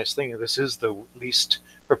the nice thing. This is the least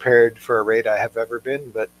prepared for a raid I have ever been,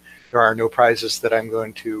 but there are no prizes that I'm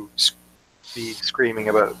going to be screaming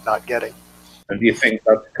about not getting. And do you think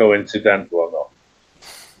that's coincidental or not?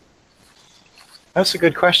 That's a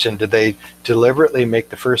good question. Did they deliberately make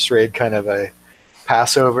the first raid kind of a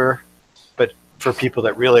Passover, but for people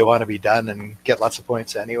that really want to be done and get lots of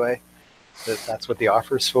points anyway? That's what the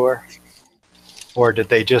offer's for? Or did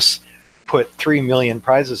they just put 3 million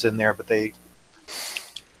prizes in there, but they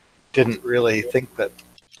didn't really think that,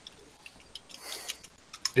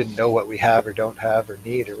 didn't know what we have or don't have or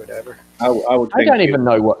need or whatever? I don't even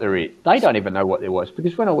know what there is. They don't even know what there was,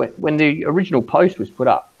 because when the original post was put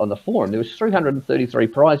up on the forum, there was 333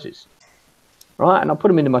 prizes, right? And I put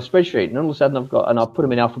them into my spreadsheet, and all of a sudden I put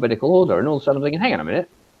them in alphabetical order, and all of a sudden I'm thinking, hang on a minute,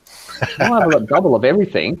 I've got double of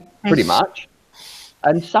everything, pretty much,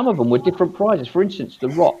 and some of them were different prizes. For instance, the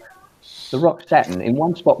Rock Saturn in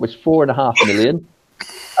one spot was 4.5 million,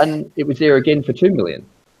 and it was there again for 2 million.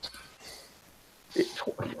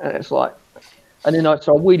 It's like, And then I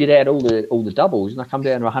weeded out all the doubles, and I come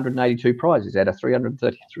down to 182 prizes out of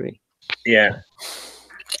 333. Yeah.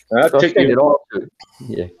 So I spent it all.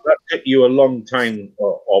 Yeah. That took you a long time,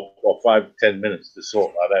 or 5 to 10 minutes to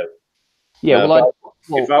sort that out. Yeah,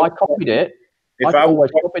 I copied it. If I I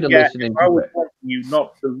always was copied a list and wanting you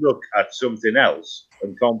not to look at something else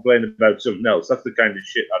and complain about something else, that's the kind of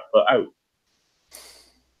shit I'd put out.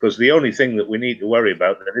 Because the only thing that we need to worry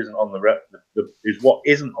about that isn't on is what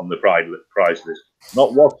isn't on the prize list,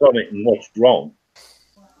 not what's on it and what's wrong.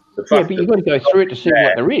 Yeah, but you've got to go through it to see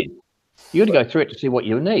what there is. You got to go through it to see what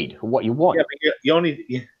you need or what you want. Yeah, but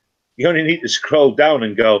you only need to scroll down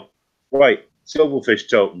and go, right, silverfish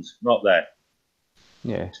tokens, not there.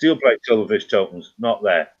 Yeah. Steel plate silverfish tokens, not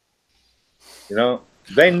there. You know,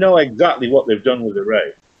 they know exactly what they've done with the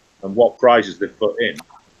raid and what prizes they've put in.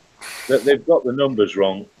 That they've got the numbers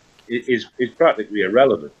wrong is practically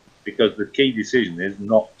irrelevant, because the key decision is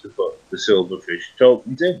not to put the silverfish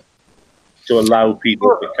tokens in to allow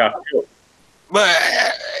people to catch up. But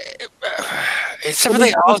it's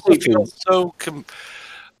everything else feels so.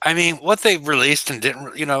 I mean, what they released and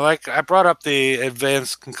didn't, like I brought up the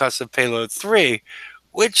Advanced Concussive Payload 3,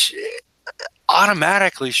 which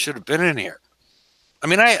automatically should have been in here. I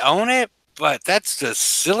mean, I own it, but that's just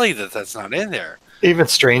silly that that's not in there. Even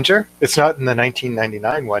stranger, it's not in the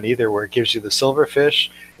 1999 one either, where it gives you the silverfish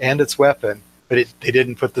and its weapon, but they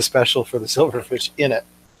didn't put the special for the silverfish in it.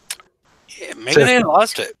 Yeah, maybe they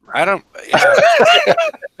lost it. I don't.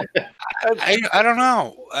 I don't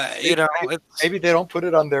know. Maybe they don't put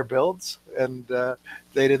it on their builds, and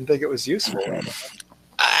they didn't think it was useful.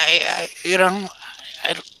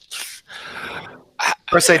 Of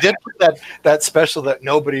course, they did put that special that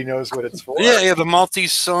nobody knows what it's for. Yeah, the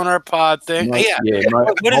multi-sonar pod thing. What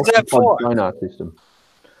is that for? Sonar system.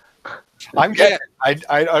 I'm getting it.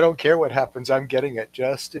 I don't care what happens. I'm getting it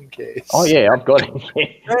just in case. Oh yeah, I've got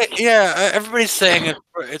it. Everybody's saying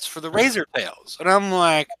it's for the razor tails, and I'm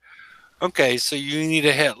like, okay, so you need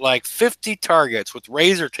to hit like 50 targets with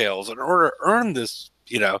razor tails in order to earn this,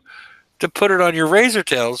 to put it on your razor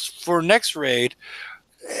tails for next raid.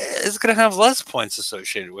 It's going to have less points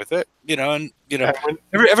associated with it,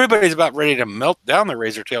 everybody's about ready to melt down the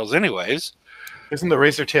razor tails anyways. Isn't the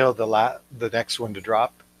razor tail the next one to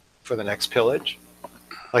drop for the next pillage?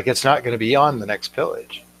 Like, it's not going to be on the next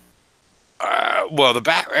pillage. Well,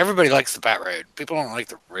 everybody likes the bat raid. People don't like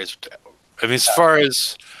the razor tail. I mean, as far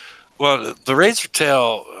as, the razor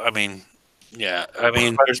tail,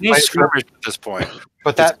 there's no skirmish at this point.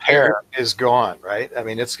 But that pair is gone, right? I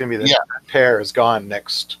mean, it's going to be that pair is gone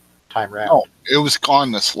next time round. No, it was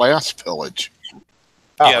gone this last pillage.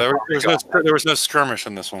 There was no skirmish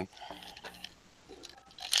in this one.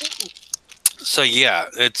 So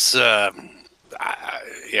it's I'm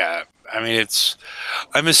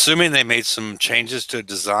assuming they made some changes to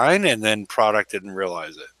design and then product didn't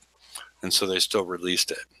realize it, and so they still released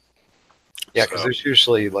it. Yeah, because there's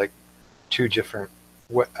usually like 2 different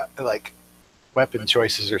weapon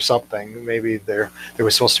choices or something. Maybe there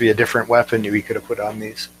was supposed to be a different weapon we could have put on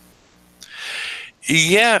these.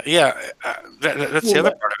 That's the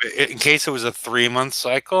other part of it. In case it was a 3-month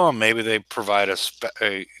cycle, maybe they provide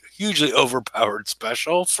a hugely overpowered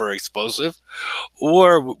special for explosive,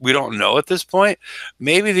 or we don't know at this point.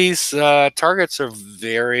 Maybe these targets are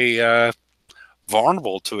very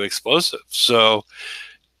vulnerable to explosive. So,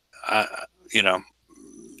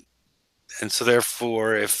 and so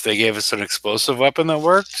therefore, if they gave us an explosive weapon that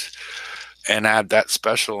worked and add that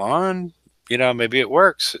special on, maybe it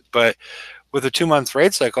works. But with a 2-month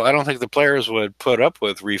raid cycle, I don't think the players would put up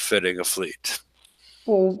with refitting a fleet.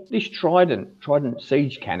 Well, this Trident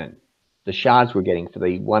siege cannon, the shards we're getting for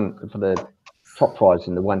the top prize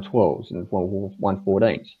in the 112s and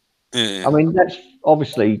 114s. Yeah. I mean, that's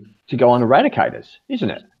obviously to go on Eradicators, isn't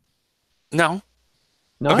it? No.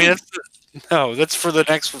 No. I mean, that's for the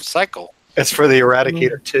next cycle. It's for the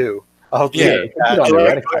Eradicator 2. Oh, yeah.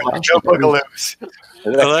 Joe Boogaloos.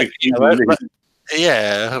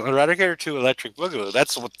 Eradicator 2 Electric Boogaloo.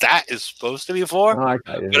 That's what that is supposed to be for. Oh,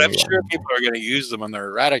 okay. But I'm sure people are going to use them on their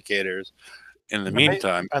Eradicators in the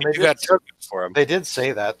meantime. They got tokens for them. They did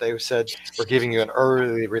say that. They said, we're giving you an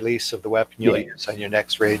early release of the weapon you'll use on your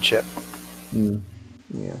next raid ship. Yeah,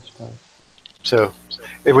 I suppose. So,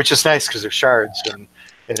 which is nice because they're shards and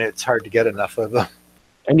it's hard to get enough of them.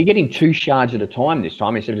 And you're getting 2 shards at a time this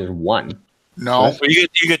time instead of just 1. No. So you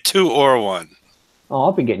get 2 or 1. Oh,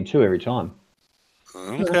 I've been getting 2 every time.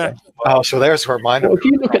 Okay. Oh, so there's where mine. Well, if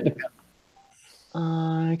you look at the.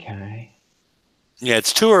 Okay. Yeah,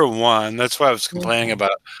 it's 2 or 1. That's why I was complaining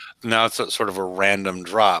about now it's sort of a random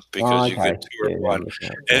drop because you could 2 or 1,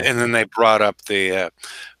 and then they brought up the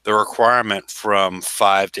requirement from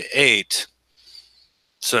 5 to 8.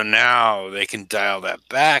 So now they can dial that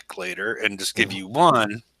back later and just give you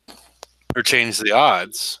 1 or change the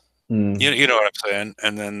odds. You know what I'm saying?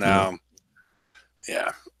 And then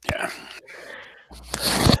yeah.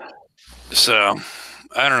 So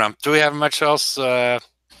I don't know. Do we have much else that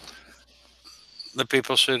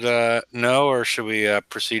people should know, or should we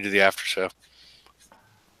proceed to the after show?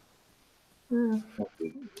 It's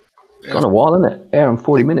gone a while, isn't it? Hour and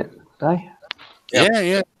 40 minutes, eh?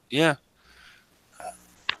 Yeah.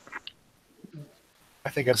 I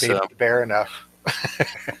think I've been bare enough.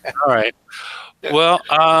 All right. Well,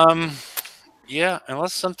 yeah,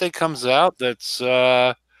 unless something comes out that's,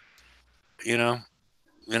 again,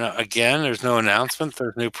 there's no announcement.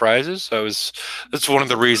 There's new prizes. That's one of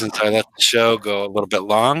the reasons I let the show go a little bit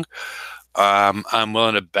long. I'm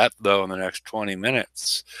willing to bet, though, in the next 20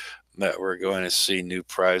 minutes that we're going to see new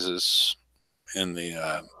prizes in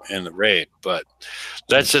the raid. But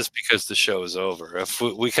that's just because the show is over. If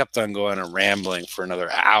we kept on going and rambling for another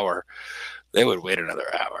hour, they would wait another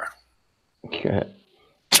hour. Okay.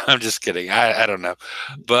 I'm just kidding. I don't know.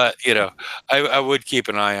 But, I would keep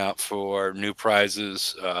an eye out for new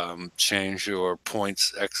prizes, change your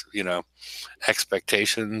points,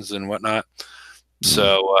 expectations and whatnot.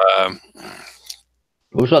 So,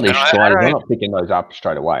 looks like these striders, I'm not picking those up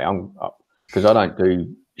straight away. Because I don't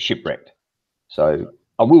do shipwrecked. So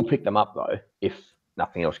I will pick them up, though, if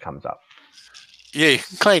nothing else comes up. Yeah, you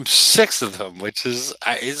can claim 6 of them, which is,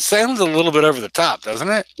 it sounds a little bit over the top, doesn't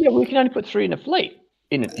it? Yeah, we can only put 3 in the fleet.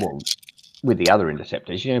 With the other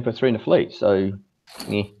interceptors, you only put 3 in the fleet. So,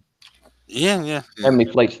 yeah. Yeah. How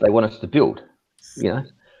many fleets do they want us to build?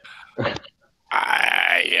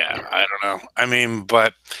 I don't know. I mean,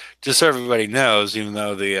 but just so everybody knows, even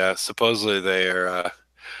though supposedly they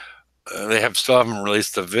still haven't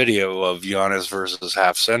released the video of Giannis versus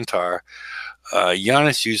Half Centaur.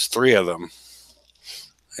 Giannis used 3 of them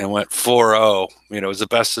and went 4-0. It was the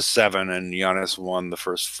best of 7, and Giannis won the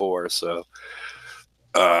first 4. So,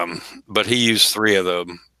 but he used 3 of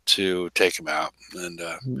them to take him out, and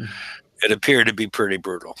it appeared to be pretty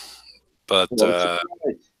brutal. But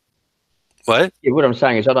what? Yeah, what I'm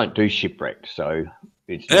saying is I don't do shipwrecked, so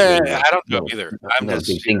it's I don't do it either. I'm not a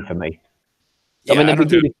big thing for me. Yeah, I mean, it'd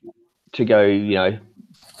be good to go,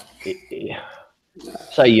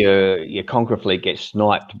 say your Conqueror fleet gets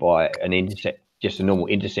sniped by an intercept, just a normal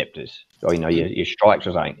interceptors, or your strikes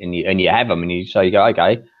or something, and you have them, and you go,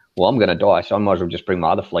 okay, well, I'm going to die, so I might as well just bring my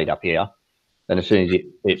other fleet up here, and as soon as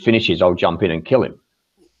it finishes, I'll jump in and kill him.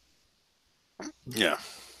 Yeah.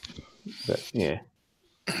 But, yeah.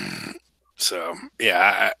 So,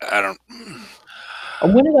 yeah, I don't...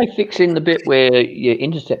 And when are they fixing the bit where your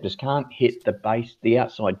interceptors can't hit the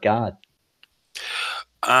outside guard?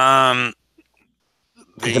 Because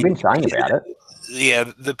they've been saying about it.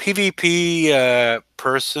 Yeah, the PvP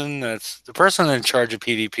person, that's the person in charge of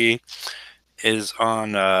PvP, is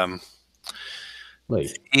on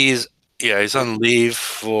leave. He's on leave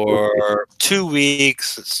for 2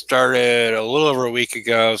 weeks. It started a little over a week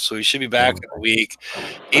ago, so he should be back in a week.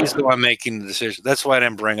 He's the one making the decision. That's why I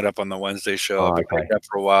didn't bring it up on the Wednesday show. I've been bringing it up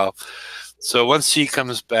for a while. So once he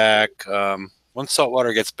comes back, once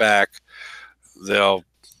Saltwater gets back, they'll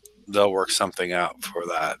work something out for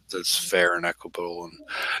that that's fair and equitable. And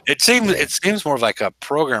it seems more like a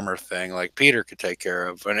programmer thing, like Peter could take care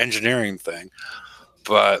of, an engineering thing.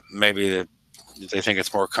 But maybe they think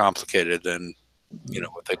it's more complicated than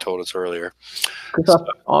what they told us earlier. Because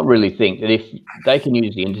I really think that if they can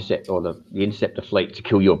use the intercept or the interceptor fleet to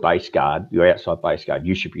kill your base guard, your outside base guard,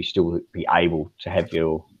 you should still be able to have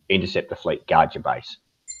your interceptor fleet guard your base.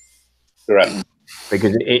 Correct.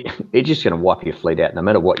 Because it's just going to wipe your fleet out no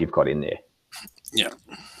matter what you've got in there. Yeah.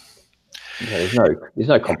 There's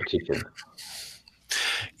no competition.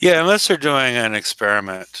 Yeah, unless they're doing an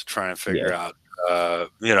experiment to try and figure out,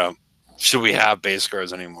 should we have base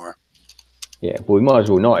guards anymore? Yeah, but we might as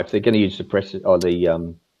well not. If they're going to use suppressors or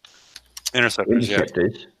the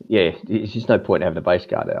interceptors, there's just no point in having the base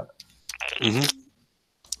guard out.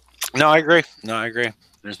 Mm-hmm. No, I agree.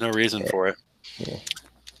 There's no reason for it. Yeah.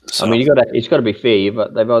 So, I mean, it's got to be fair.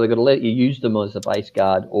 They've either got to let you use them as a base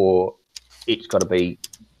guard, or it's got to be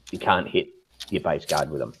you can't hit your base guard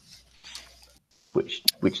with them, which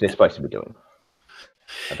they're supposed to be doing.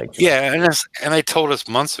 I think. Yeah, and they told us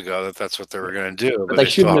months ago that that's what they were going to do. But they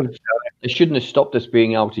shouldn't have stopped us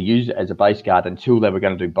being able to use it as a base guard until they were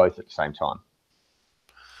going to do both at the same time.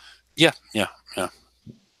 Yeah.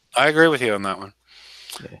 I agree with you on that one.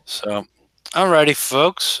 Yeah. So, Alrighty,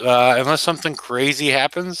 folks. Unless something crazy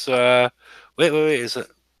happens. Wait. Is it?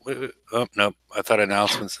 Wait. Oh, nope. I thought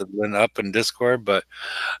announcements had been up in Discord, but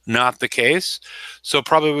not the case. So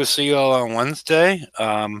probably we'll see you all on Wednesday.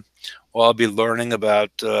 Well, I'll be learning about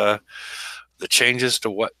the changes to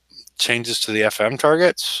the FM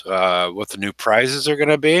targets, what the new prizes are going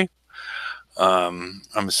to be. I'm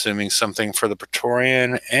assuming something for the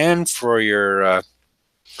Praetorian and for your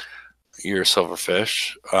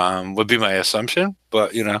silverfish would be my assumption,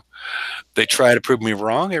 but they try to prove me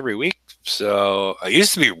wrong every week. So I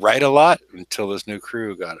used to be right a lot until this new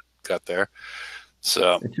crew got there.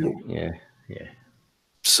 So yeah.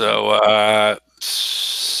 So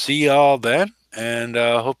see y'all then, and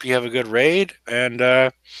hope you have a good raid, and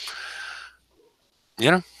have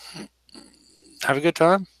a good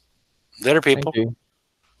time. Later, people. Thank you.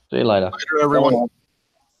 See you later. Later, everyone.